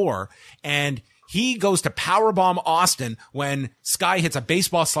the floor, and he goes to powerbomb Austin when Sky hits a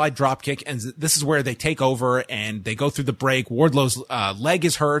baseball slide dropkick, and this is where they take over and they go through the break. Wardlow's leg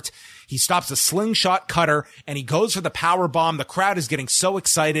is hurt. He stops a slingshot cutter and he goes for the powerbomb. The crowd is getting so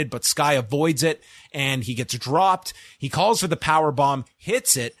excited, but Sky avoids it and he gets dropped. He calls for the powerbomb,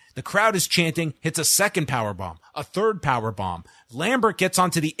 hits it. The crowd is chanting, hits a second powerbomb, a third powerbomb. Lambert gets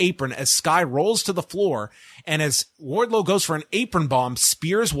onto the apron as Sky rolls to the floor, and as Wardlow goes for an apron bomb,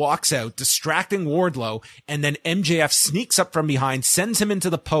 Spears walks out, distracting Wardlow, and then MJF sneaks up from behind, sends him into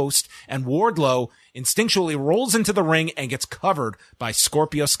the post, and Wardlow instinctually rolls into the ring and gets covered by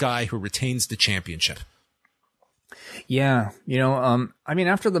Scorpio Sky, who retains the championship. Yeah,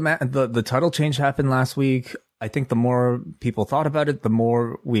 after the title change happened last week, I think the more people thought about it, the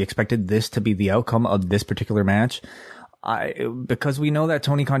more we expected this to be the outcome of this particular match. Because we know that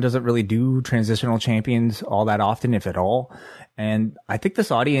Tony Khan doesn't really do transitional champions all that often, if at all. And I think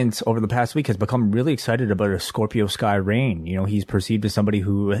this audience over the past week has become really excited about a Scorpio Sky reign. He's perceived as somebody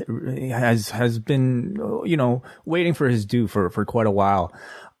who has been, waiting for his due for quite a while.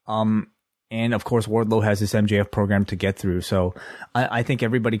 And of course, Wardlow has this MJF program to get through. So I think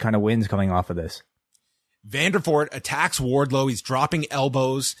everybody kind of wins coming off of this. Vanderford attacks Wardlow. He's dropping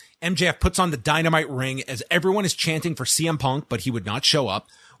elbows. MJF puts on the dynamite ring as everyone is chanting for CM Punk, but he would not show up.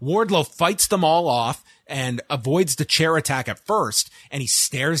 Wardlow fights them all off and avoids the chair attack at first, and he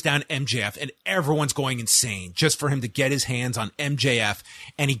stares down MJF, and everyone's going insane just for him to get his hands on MJF,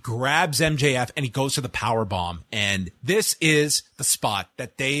 and he grabs MJF and he goes to the power bomb. And this is the spot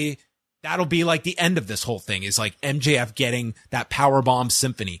that'll be like the end of this whole thing, is like MJF getting that powerbomb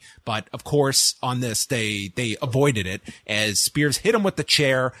symphony. But of course, on this, they avoided it as Spears hit him with the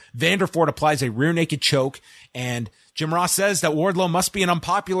chair. Vanderford applies a rear naked choke, and Jim Ross says that Wardlow must be an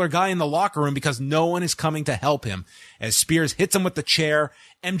unpopular guy in the locker room because no one is coming to help him. As Spears hits him with the chair,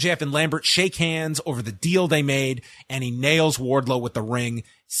 MJF and Lambert shake hands over the deal they made, and he nails Wardlow with the ring,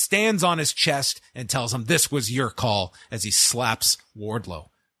 stands on his chest, and tells him this was your call as he slaps Wardlow.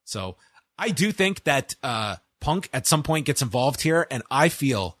 So I do think that Punk at some point gets involved here, and I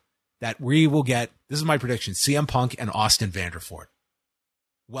feel that we will get, this is my prediction, CM Punk and Austin Vanderford.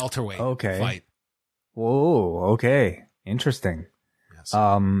 Welterweight fight. Whoa, okay. Interesting. Yes.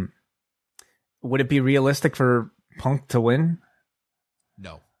 Would it be realistic for Punk to win?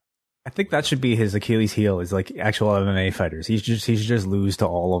 No. I think that should be his Achilles heel, is like actual MMA fighters. He should just lose to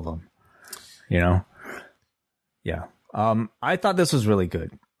all of them. You know? Yeah. I thought this was really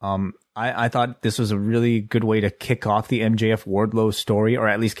good. I thought this was a really good way to kick off the MJF Wardlow story, or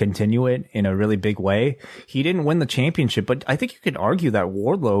at least continue it in a really big way. He didn't win the championship, but I think you could argue that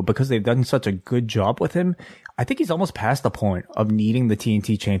Wardlow, because they've done such a good job with him, I think he's almost past the point of needing the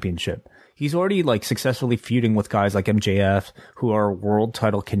TNT championship. He's already like successfully feuding with guys like MJF, who are world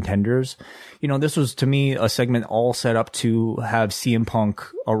title contenders. You know, this was to me a segment all set up to have CM Punk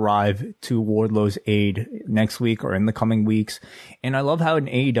arrive to Wardlow's aid next week or in the coming weeks. And I love how in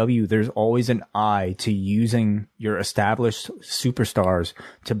AEW, there's always an eye to using your established superstars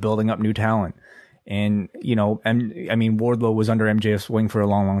to building up new talent. And, you know, I mean, Wardlow was under MJF's wing for a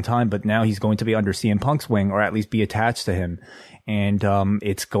long, long time, but now he's going to be under CM Punk's wing, or at least be attached to him. And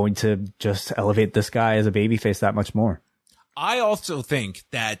it's going to just elevate this guy as a babyface that much more. I also think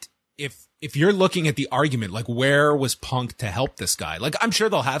that if you're looking at the argument, like where was Punk to help this guy? Like, I'm sure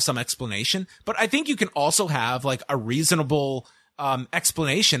they'll have some explanation, but I think you can also have like a reasonable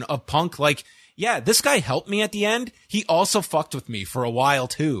explanation of Punk. Like, yeah, this guy helped me at the end. He also fucked with me for a while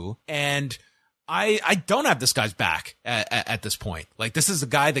too. And I don't have this guy's back at this point. Like, this is the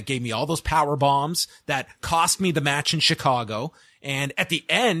guy that gave me all those power bombs that cost me the match in Chicago. And at the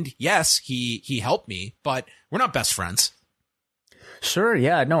end, yes, he helped me, but we're not best friends. Sure.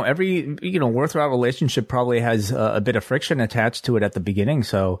 Yeah. No, every, worthwhile relationship probably has a bit of friction attached to it at the beginning.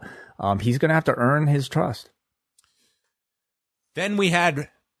 So, he's going to have to earn his trust. Then we had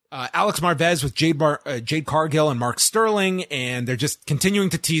Alex Marvez with Jade Cargill and Mark Sterling, and they're just continuing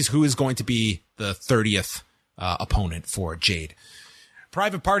to tease who is going to be the 30th opponent for Jade.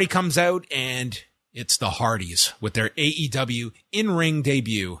 Private Party comes out, and it's the Hardys with their AEW in-ring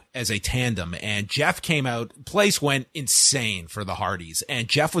debut as a tandem. And Jeff came out. Place went insane for the Hardys. And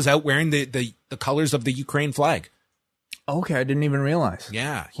Jeff was out wearing the colors of the Ukraine flag. Okay, I didn't even realize.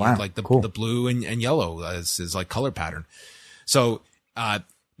 Yeah, he had like the blue and yellow as his like color pattern. So,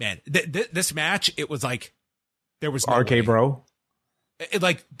 man, this match, it was like there was no RK way. Bro.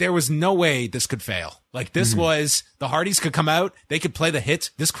 There was no way this could fail. Like, this was, the Hardys could come out, they could play the hits.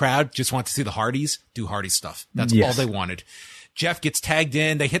 This crowd just wants to see the Hardys do Hardy stuff. That's all they wanted. Jeff gets tagged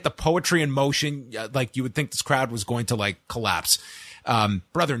in. They hit the poetry in motion. Like, you would think this crowd was going to like collapse.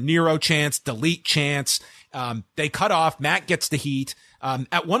 Brother Nero chants, delete chants. They cut off. Matt gets the heat.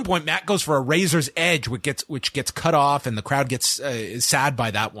 At one point, Matt goes for a razor's edge, which gets cut off, and the crowd is sad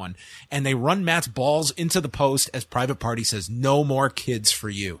by that one. And they run Matt's balls into the post as Private Party says, "No more kids for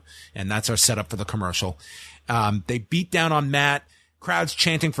you." And that's our setup for the commercial. They beat down on Matt. Crowd's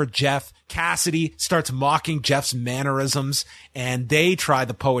chanting for Jeff. Cassidy starts mocking Jeff's mannerisms, and they try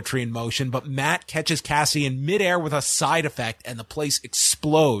the poetry in motion, but Matt catches Cassidy in midair with a side effect, and the place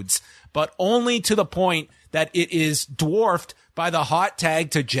explodes, but only to the point that it is dwarfed by the hot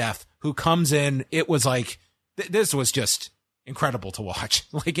tag to Jeff, who comes in. It was like, this was just incredible to watch.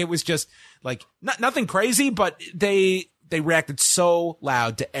 Like, it was just like nothing crazy, but they reacted so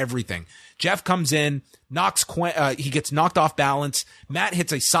loud to everything. Jeff comes in, he gets knocked off balance. Matt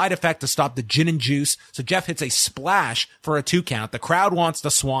hits a side effect to stop the gin and juice. So Jeff hits a splash for a 2 count. The crowd wants the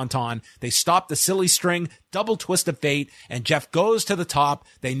swanton. They stop the silly string, double twist of fate, and Jeff goes to the top.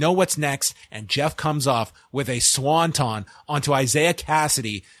 They know what's next, and Jeff comes off with a swanton onto Isaiah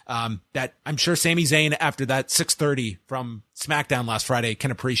Cassidy, that I'm sure Sami Zayn, after that 6:30 from SmackDown last Friday,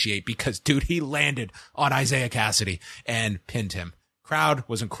 can appreciate, because dude, he landed on Isaiah Cassidy and pinned him. Crowd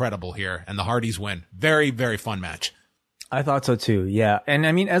was incredible here, and the Hardys win. Very, very fun match. I thought so too. Yeah. And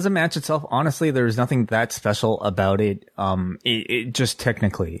I mean, as a match itself, honestly, there's nothing that special about it. It just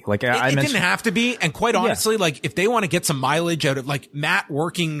technically, like it didn't have to be. And quite honestly, like, if they want to get some mileage out of like Matt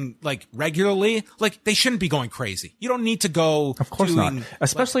working like regularly, like, they shouldn't be going crazy. You don't need to go. Of course not.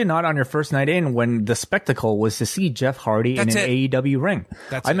 Especially not on your first night in, when the spectacle was to see Jeff Hardy in an AEW ring.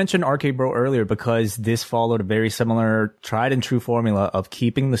 I mentioned RK Bro earlier because this followed a very similar tried and true formula of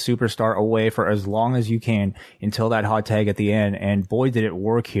keeping the superstar away for as long as you can until that hot tag tag at the end, and boy, did it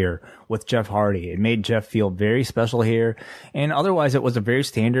work here with Jeff Hardy. It made Jeff feel very special here, and otherwise it was a very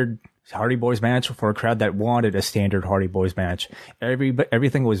standard Hardy Boys match for a crowd that wanted a standard Hardy Boys match.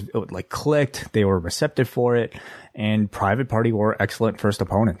 Everything was like clicked. They were receptive for it, and Private Party were excellent first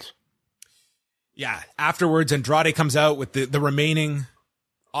opponents. Yeah. Afterwards, Andrade comes out with the remaining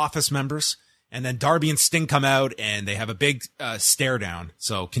Office members, and then Darby and Sting come out, and they have a big stare down.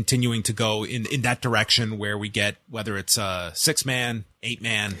 So continuing to go in that direction where we get, whether it's 6-man,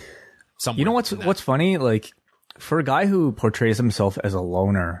 8-man, somewhere. You know what's funny? Like, for a guy who portrays himself as a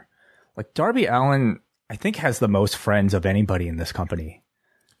loner, like Darby Allin, I think has the most friends of anybody in this company.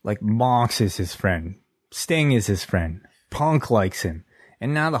 Like, Mox is his friend. Sting is his friend. Punk likes him.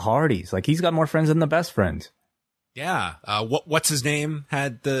 And now the Hardys. Like, he's got more friends than the best friends. Yeah. What's his name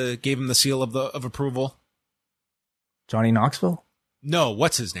gave him the seal of approval? Johnny Knoxville? No,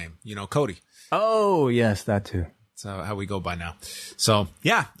 what's his name? Cody. Oh, yes, that too. That's how we go by now. So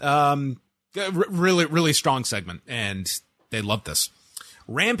yeah, really, really strong segment, and they love this.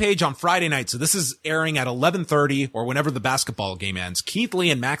 Rampage on Friday night. So this is airing at 11:30 or whenever the basketball game ends. Keith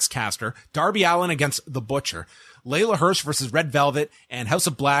Lee and Max Caster, Darby Allin against The Butcher, Layla Hirsch versus Red Velvet, and House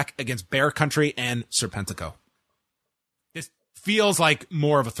of Black against Bear Country and Serpentico. This feels like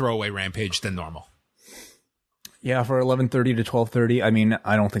more of a throwaway Rampage than normal. Yeah, for 11:30 to 12:30. I mean,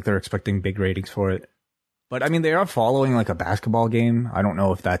 I don't think they're expecting big ratings for it. But I mean, they are following like a basketball game. I don't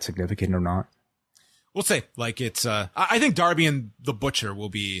know if that's significant or not. We'll say, like, it's, I think Darby and The Butcher will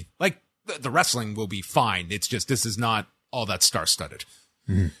be, like, the wrestling will be fine. It's just, this is not all that star-studded.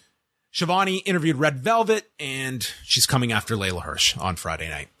 Mm-hmm. Shivani interviewed Red Velvet, and she's coming after Layla Hirsch on Friday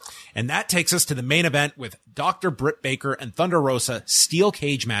night. And that takes us to the main event with Dr. Britt Baker and Thunder Rosa steel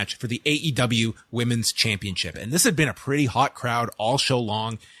cage match for the AEW Women's Championship. And this had been a pretty hot crowd all show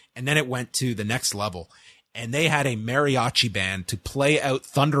long, and then it went to the next level. And they had a mariachi band to play out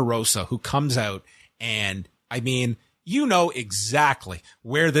Thunder Rosa, who comes out. And I mean, you know exactly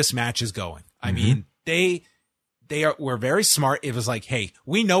where this match is going. I mean, were very smart. It was like, hey,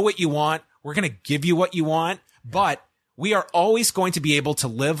 we know what you want. We're going to give you what you want, but we are always going to be able to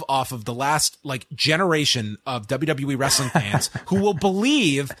live off of the last like generation of WWE wrestling fans who will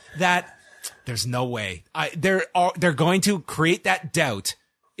believe that there's no way. They're going to create that doubt.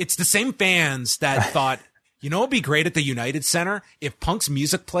 It's the same fans that thought, you know, it'd be great at the United Center if Punk's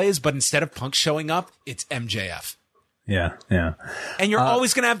music plays, but instead of Punk showing up, it's MJF. Yeah, yeah. And you're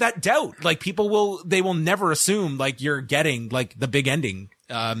always going to have that doubt. Like, they will never assume, like, you're getting, like, the big ending.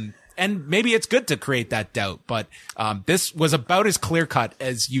 And maybe it's good to create that doubt, but this was about as clear-cut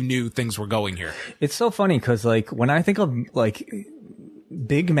as you knew things were going here. It's so funny because, like, when I think of, like,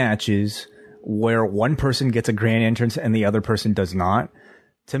 big matches where one person gets a grand entrance and the other person does not,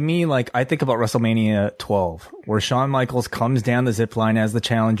 to me, like, I think about WrestleMania 12, where Shawn Michaels comes down the zip line as the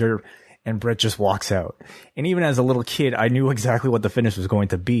challenger and Brett just walks out. And even as a little kid, I knew exactly what the finish was going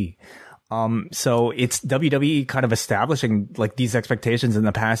to be. So it's WWE kind of establishing like these expectations in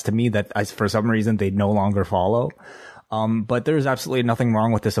the past to me that for some reason they no longer follow. But there's absolutely nothing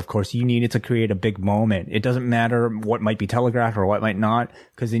wrong with this. Of course, you needed to create a big moment. It doesn't matter what might be telegraphed or what might not,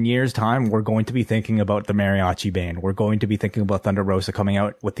 because in years' time, we're going to be thinking about the mariachi band. We're going to be thinking about Thunder Rosa coming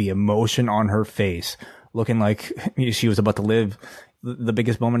out with the emotion on her face, looking like she was about to live the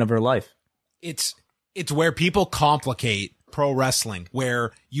biggest moment of her life. It's where people complicate pro wrestling,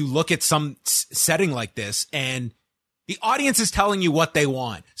 where you look at some setting like this and the audience is telling you what they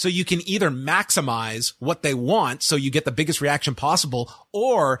want. So you can either maximize what they want so you get the biggest reaction possible,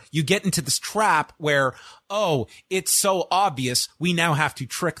 or you get into this trap where, oh, it's so obvious, we now have to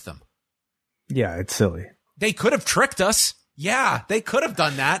trick them. Yeah, it's silly. They could have tricked us. Yeah, they could have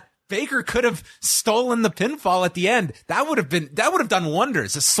done that. Baker could have stolen the pinfall at the end. That would have done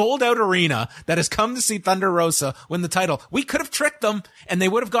wonders. A sold out arena that has come to see Thunder Rosa win the title. We could have tricked them and they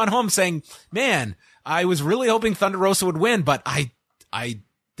would have gone home saying, man, I was really hoping Thunder Rosa would win, but I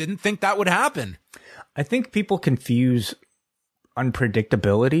didn't think that would happen. I think people confuse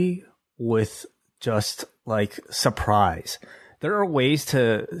unpredictability with just like surprise. There are ways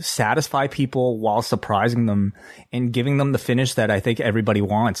to satisfy people while surprising them and giving them the finish that I think everybody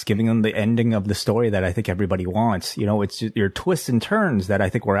wants, giving them the ending of the story that I think everybody wants. You know, it's your twists and turns that I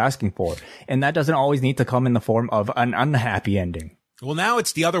think we're asking for. And that doesn't always need to come in the form of an unhappy ending. Well, now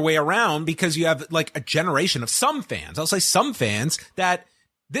it's the other way around because you have like a generation of some fans. I'll say some fans that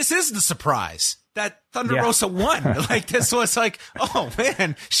this is the surprise that Thunder Rosa won. Like this was like, oh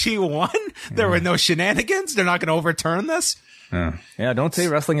man, she won. There were no shenanigans. They're not going to overturn this. Yeah, don't say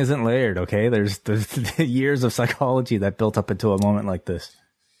wrestling isn't layered, okay? There's years of psychology that built up into a moment like this.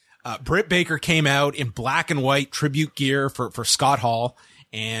 Britt Baker came out in black and white tribute gear for Scott Hall,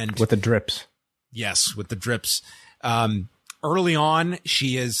 and with the drips. Yes, with the drips. Early on,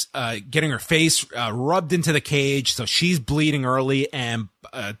 she is getting her face rubbed into the cage, so she's bleeding early, and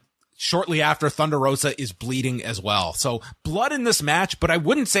shortly after, Thunder Rosa is bleeding as well. So blood in this match, but I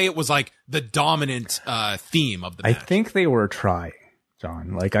wouldn't say it was like the dominant theme of the match. I think they were trying,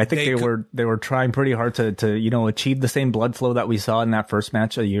 John. Like, I think they were trying pretty hard to achieve the same blood flow that we saw in that first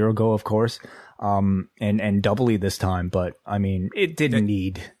match a year ago, of course. And doubly this time, but I mean, it didn't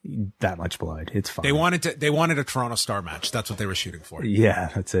need that much blood. It's fine. They wanted a Toronto Star match. That's what they were shooting for. Yeah,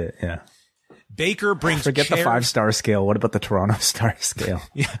 that's it. Yeah. Baker brings Forget the 5-star scale. What about the Toronto Star scale?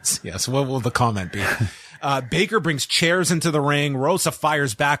 Yes. What will the comment be? Baker brings chairs into the ring. Rosa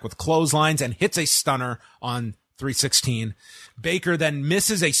fires back with clotheslines and hits a stunner on 316. Baker then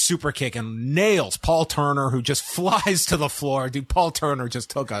misses a super kick and nails Paul Turner, who just flies to the floor. Dude, Paul Turner just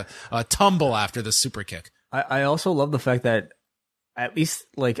took a tumble after the super kick. I also love the fact that, at least,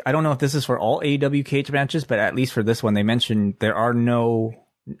 like, I don't know if this is for all AEW cage matches, but at least for this one, they mentioned there are no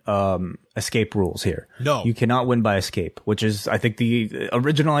escape rules here. No. You cannot win by escape, which is, I think, the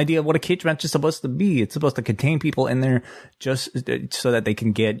original idea of what a cage match is supposed to be. It's supposed to contain people in there just so that they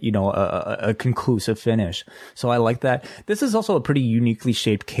can get, a conclusive finish. So I like that. This is also a pretty uniquely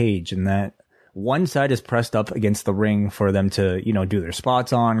shaped cage in that one side is pressed up against the ring for them to, do their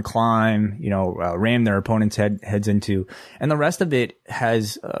spots on, climb, ram their opponent's heads into. And the rest of it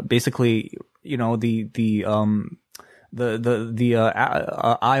has basically, the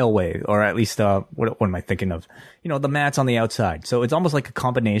aisleway, or at least what am I thinking of? The mats on the outside. So it's almost like a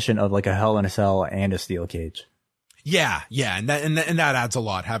combination of like a Hell in a Cell and a steel cage. Yeah, and that adds a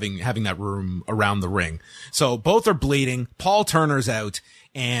lot, having that room around the ring. So both are bleeding. Paul Turner's out,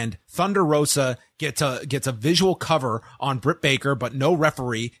 and Thunder Rosa gets a visual cover on Britt Baker, but no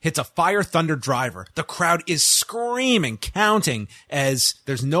referee. Hits a Fire Thunder driver. The crowd is screaming, counting as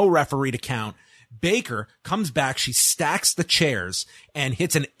there's no referee to count. Baker comes back, she stacks the chairs and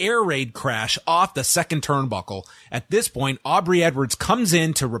hits an air raid crash off the second turnbuckle. At this point, Aubrey Edwards comes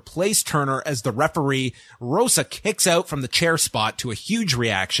in to replace Turner as the referee. Rosa kicks out from the chair spot to a huge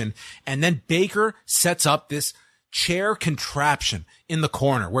reaction, and then Baker sets up this chair contraption in the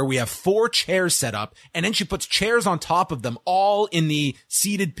corner where we have 4 chairs set up, and then she puts chairs on top of them, all in the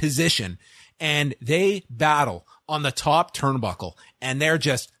seated position, and they battle on the top turnbuckle, and they're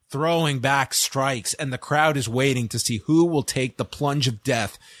just throwing back strikes, and the crowd is waiting to see who will take the plunge of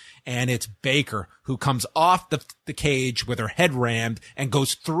death. And it's Baker who comes off the cage with her head rammed and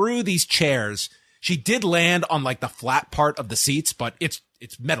goes through these chairs. She did land on like the flat part of the seats, but it's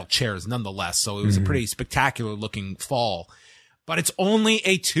metal chairs nonetheless. So it was a pretty spectacular looking fall, but it's only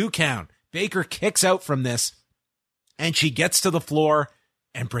a 2 count. Baker kicks out from this, and she gets to the floor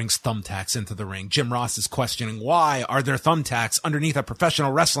and brings thumbtacks into the ring. Jim Ross is questioning, why are there thumbtacks underneath a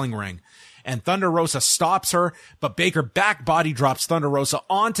professional wrestling ring? And Thunder Rosa stops her, but Baker back body drops Thunder Rosa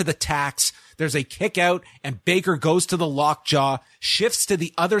onto the tacks. There's a kick out, and Baker goes to the lockjaw, shifts to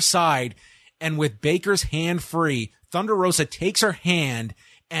the other side, and with Baker's hand free, Thunder Rosa takes her hand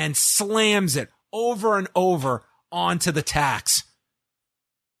and slams it over and over onto the tacks.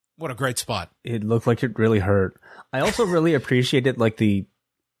 What a great spot. It looked like it really hurt. I also really appreciated like the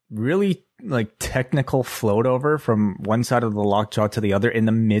really like technical float over from one side of the lockjaw to the other in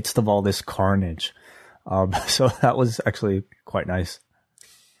the midst of all this carnage. So that was actually quite nice.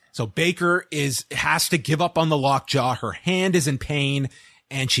 So Baker has to give up on the lockjaw. Her hand is in pain,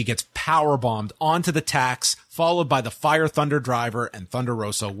 and she gets power bombed onto the tacks, followed by the Fire Thunder driver, and Thunder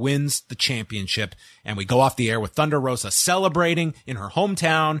Rosa wins the championship. And we go off the air with Thunder Rosa celebrating in her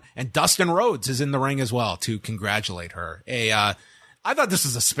hometown, and Dustin Rhodes is in the ring as well to congratulate her. I thought this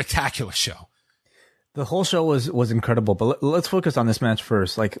was a spectacular show. The whole show was incredible, but let's focus on this match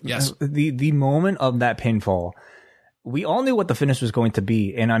first. Like, yes, the moment of that pinfall, we all knew what the finish was going to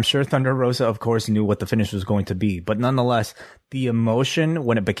be, and I'm sure Thunder Rosa, of course, knew what the finish was going to be. But nonetheless, the emotion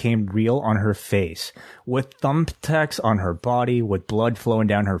when it became real on her face, with thumbtacks on her body, with blood flowing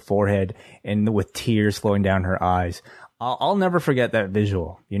down her forehead, and with tears flowing down her eyes, I'll never forget that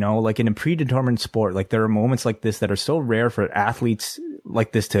visual. Like in a predetermined sport, like there are moments like this that are so rare for athletes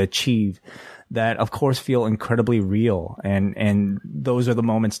like this to achieve, that of course feel incredibly real. And those are the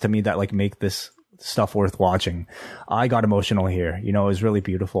moments to me that like make this stuff worth watching. I got emotional here. It was really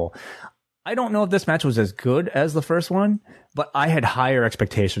beautiful. I don't know if this match was as good as the first one, but I had higher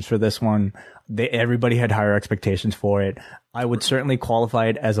expectations for this one. Everybody had higher expectations for it. I would certainly qualify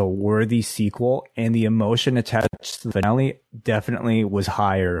it as a worthy sequel, and the emotion attached to the finale definitely was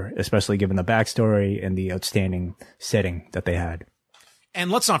higher, especially given the backstory and the outstanding setting that they had. And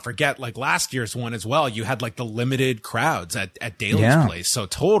let's not forget, like last year's one as well, you had like the limited crowds at Daly's place. So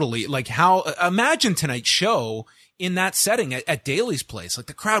totally, like imagine tonight's show in that setting at Daly's place. Like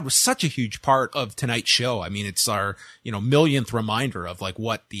the crowd was such a huge part of tonight's show. I mean, it's our, millionth reminder of like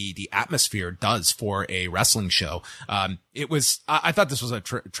what the atmosphere does for a wrestling show. I thought this was a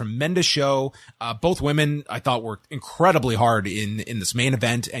tremendous show. Both women I thought worked incredibly hard in this main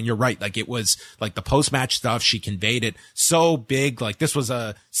event. And you're right. Like it was like the post-match stuff. She conveyed it so big. Like this was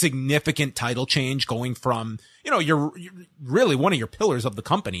a significant title change going from, you're really one of your pillars of the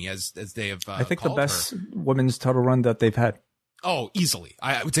company as they have, I think the best women's title run that they've had. Oh, easily.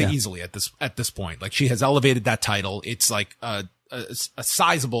 I would say easily at this point. Like she has elevated that title. It's like a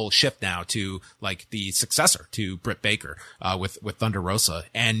sizable shift now to like the successor to Britt Baker, with Thunder Rosa.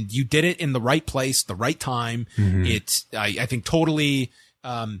 And you did it in the right place, the right time. Mm-hmm. I think totally,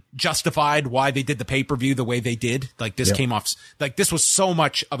 justified why they did the pay-per-view the way they did. Like this came off, like this was so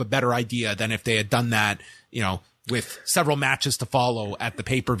much of a better idea than if they had done that, with several matches to follow at the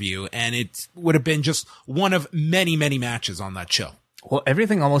pay-per-view. And it would have been just one of many, many matches on that show. Well,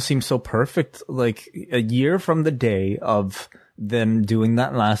 everything almost seems so perfect. Like a year from the day of them doing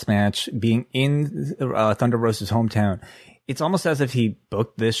that last match, being in Thunder Rosa's hometown, it's almost as if he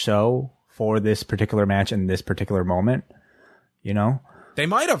booked this show for this particular match in this particular moment, They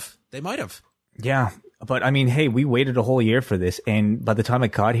might have. Yeah. But I mean, hey, we waited a whole year for this. And by the time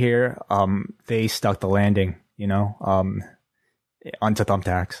it got here, they stuck the landing, onto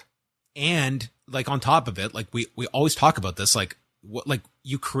thumbtacks. And like on top of it, like we always talk about this, like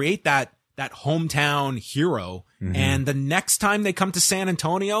you create that hometown hero. Mm-hmm. And the next time they come to San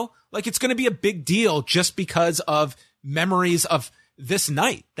Antonio, like it's going to be a big deal just because of memories of this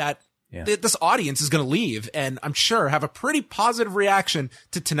night that this audience is going to leave, and I'm sure have a pretty positive reaction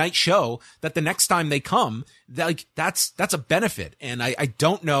to tonight's show, that the next time they come, that's a benefit. And I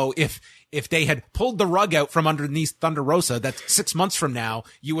don't know if they had pulled the rug out from underneath Thunder Rosa, that 6 months from now,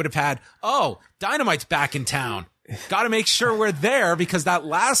 you would have had, Dynamite's back in town. Got to make sure we're there, because that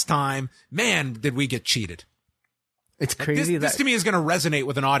last time, man, did we get cheated. It's crazy this to me is going to resonate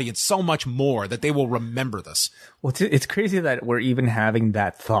with an audience so much more that they will remember this. Well, it's crazy that we're even having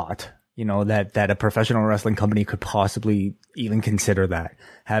that thought, that a professional wrestling company could possibly even consider that,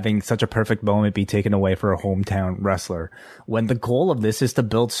 having such a perfect moment be taken away for a hometown wrestler, when the goal of this is to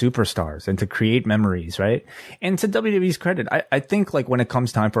build superstars and to create memories, right? And to WWE's credit, I think like when it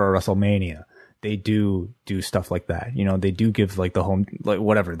comes time for a WrestleMania, they do stuff like that. They do give like the home, like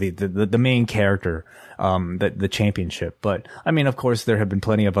whatever, the main character, the championship. But I mean, of course, there have been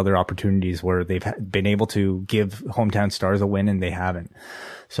plenty of other opportunities where they've been able to give hometown stars a win and they haven't.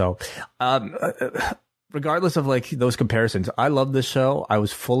 So, regardless of like those comparisons, I love this show. I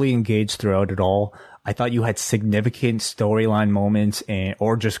was fully engaged throughout it all. I thought you had significant storyline moments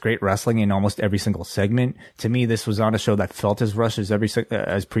or just great wrestling in almost every single segment. To me, this was on a show that felt as rushed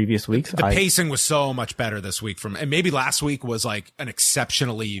as previous weeks. The pacing was so much better this week and maybe last week was like an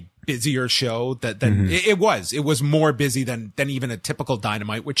exceptionally busier show than it was more busy than even a typical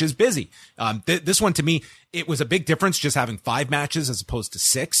Dynamite, which is busy. This one to me, it was a big difference just having 5 matches as opposed to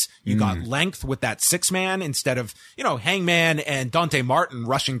 6. You got length with that 6-man instead of, Hangman and Dante Martin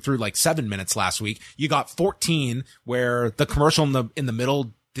rushing through like 7 minutes last week. You got 14 where the commercial in the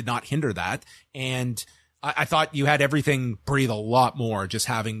middle did not hinder that. And I thought you had everything breathe a lot more just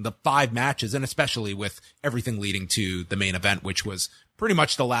having the 5 matches, and especially with everything leading to the main event, which was pretty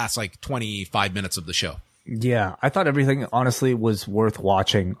much the last like 25 minutes of the show. Yeah, I thought everything honestly was worth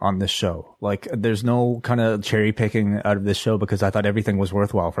watching on this show. Like there's no kind of cherry picking out of this show, because I thought everything was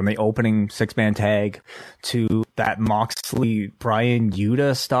worthwhile, from the opening 6-man tag to that Moxley Brian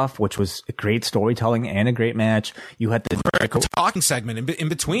Yuta stuff, which was great storytelling and a great match. You had the talking segment in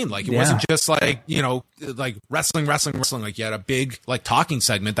between. Like it wasn't just like, like wrestling. Like you had a big like talking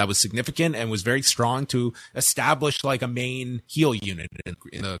segment that was significant and was very strong to establish like a main heel unit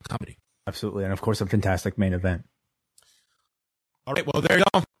in the company. Absolutely. And of course, a fantastic main event. All right. Well, there you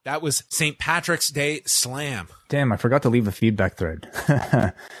go. That was St. Patrick's Day Slam. Damn, I forgot to leave a feedback thread.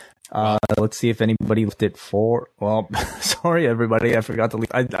 Let's see if anybody left it for. Well, sorry, everybody. I forgot to leave.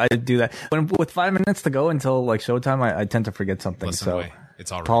 I do that. With 5 minutes to go until like showtime, I tend to forget something. Listen,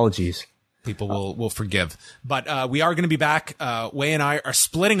 it's all right. Apologies. People will forgive. But we are going to be back. Way and I are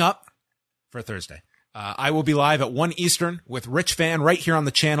splitting up for Thursday. I will be live at 1 Eastern with Rich Fan right here on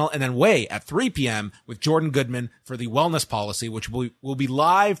the channel, and then Way at 3 p.m. with Jordan Goodman for the Wellness Policy, which will be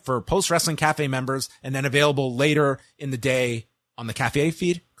live for Post Wrestling Cafe members and then available later in the day on the Cafe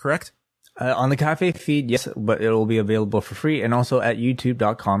feed, correct? On the Cafe feed, yes, but it will be available for free and also at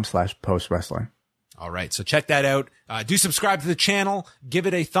youtube.com/postwrestling. All right. So check that out. Do subscribe to the channel. Give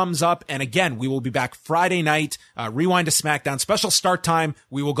it a thumbs up. And again, we will be back Friday night. Rewind to SmackDown. Special start time.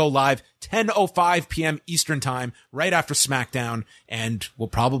 We will go live 10:05 p.m. Eastern time, right after SmackDown. And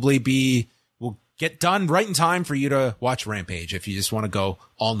we'll get done right in time for you to watch Rampage if you just want to go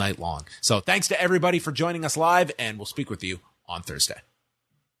all night long. So thanks to everybody for joining us live, and we'll speak with you on Thursday.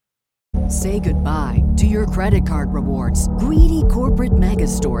 Say goodbye to your credit card rewards. Greedy corporate mega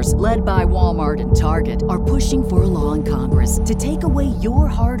stores, led by Walmart and Target, are pushing for a law in Congress to take away your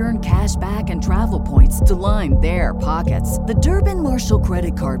hard-earned cash back and travel points to line their pockets. The Durbin-Marshall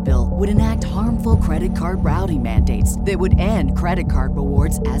credit card bill would enact harmful credit card routing mandates that would end credit card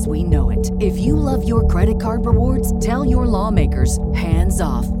rewards as we know it. If you love your credit card rewards, tell your lawmakers, hands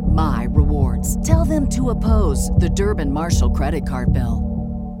off my rewards. Tell them to oppose the Durbin-Marshall credit card bill.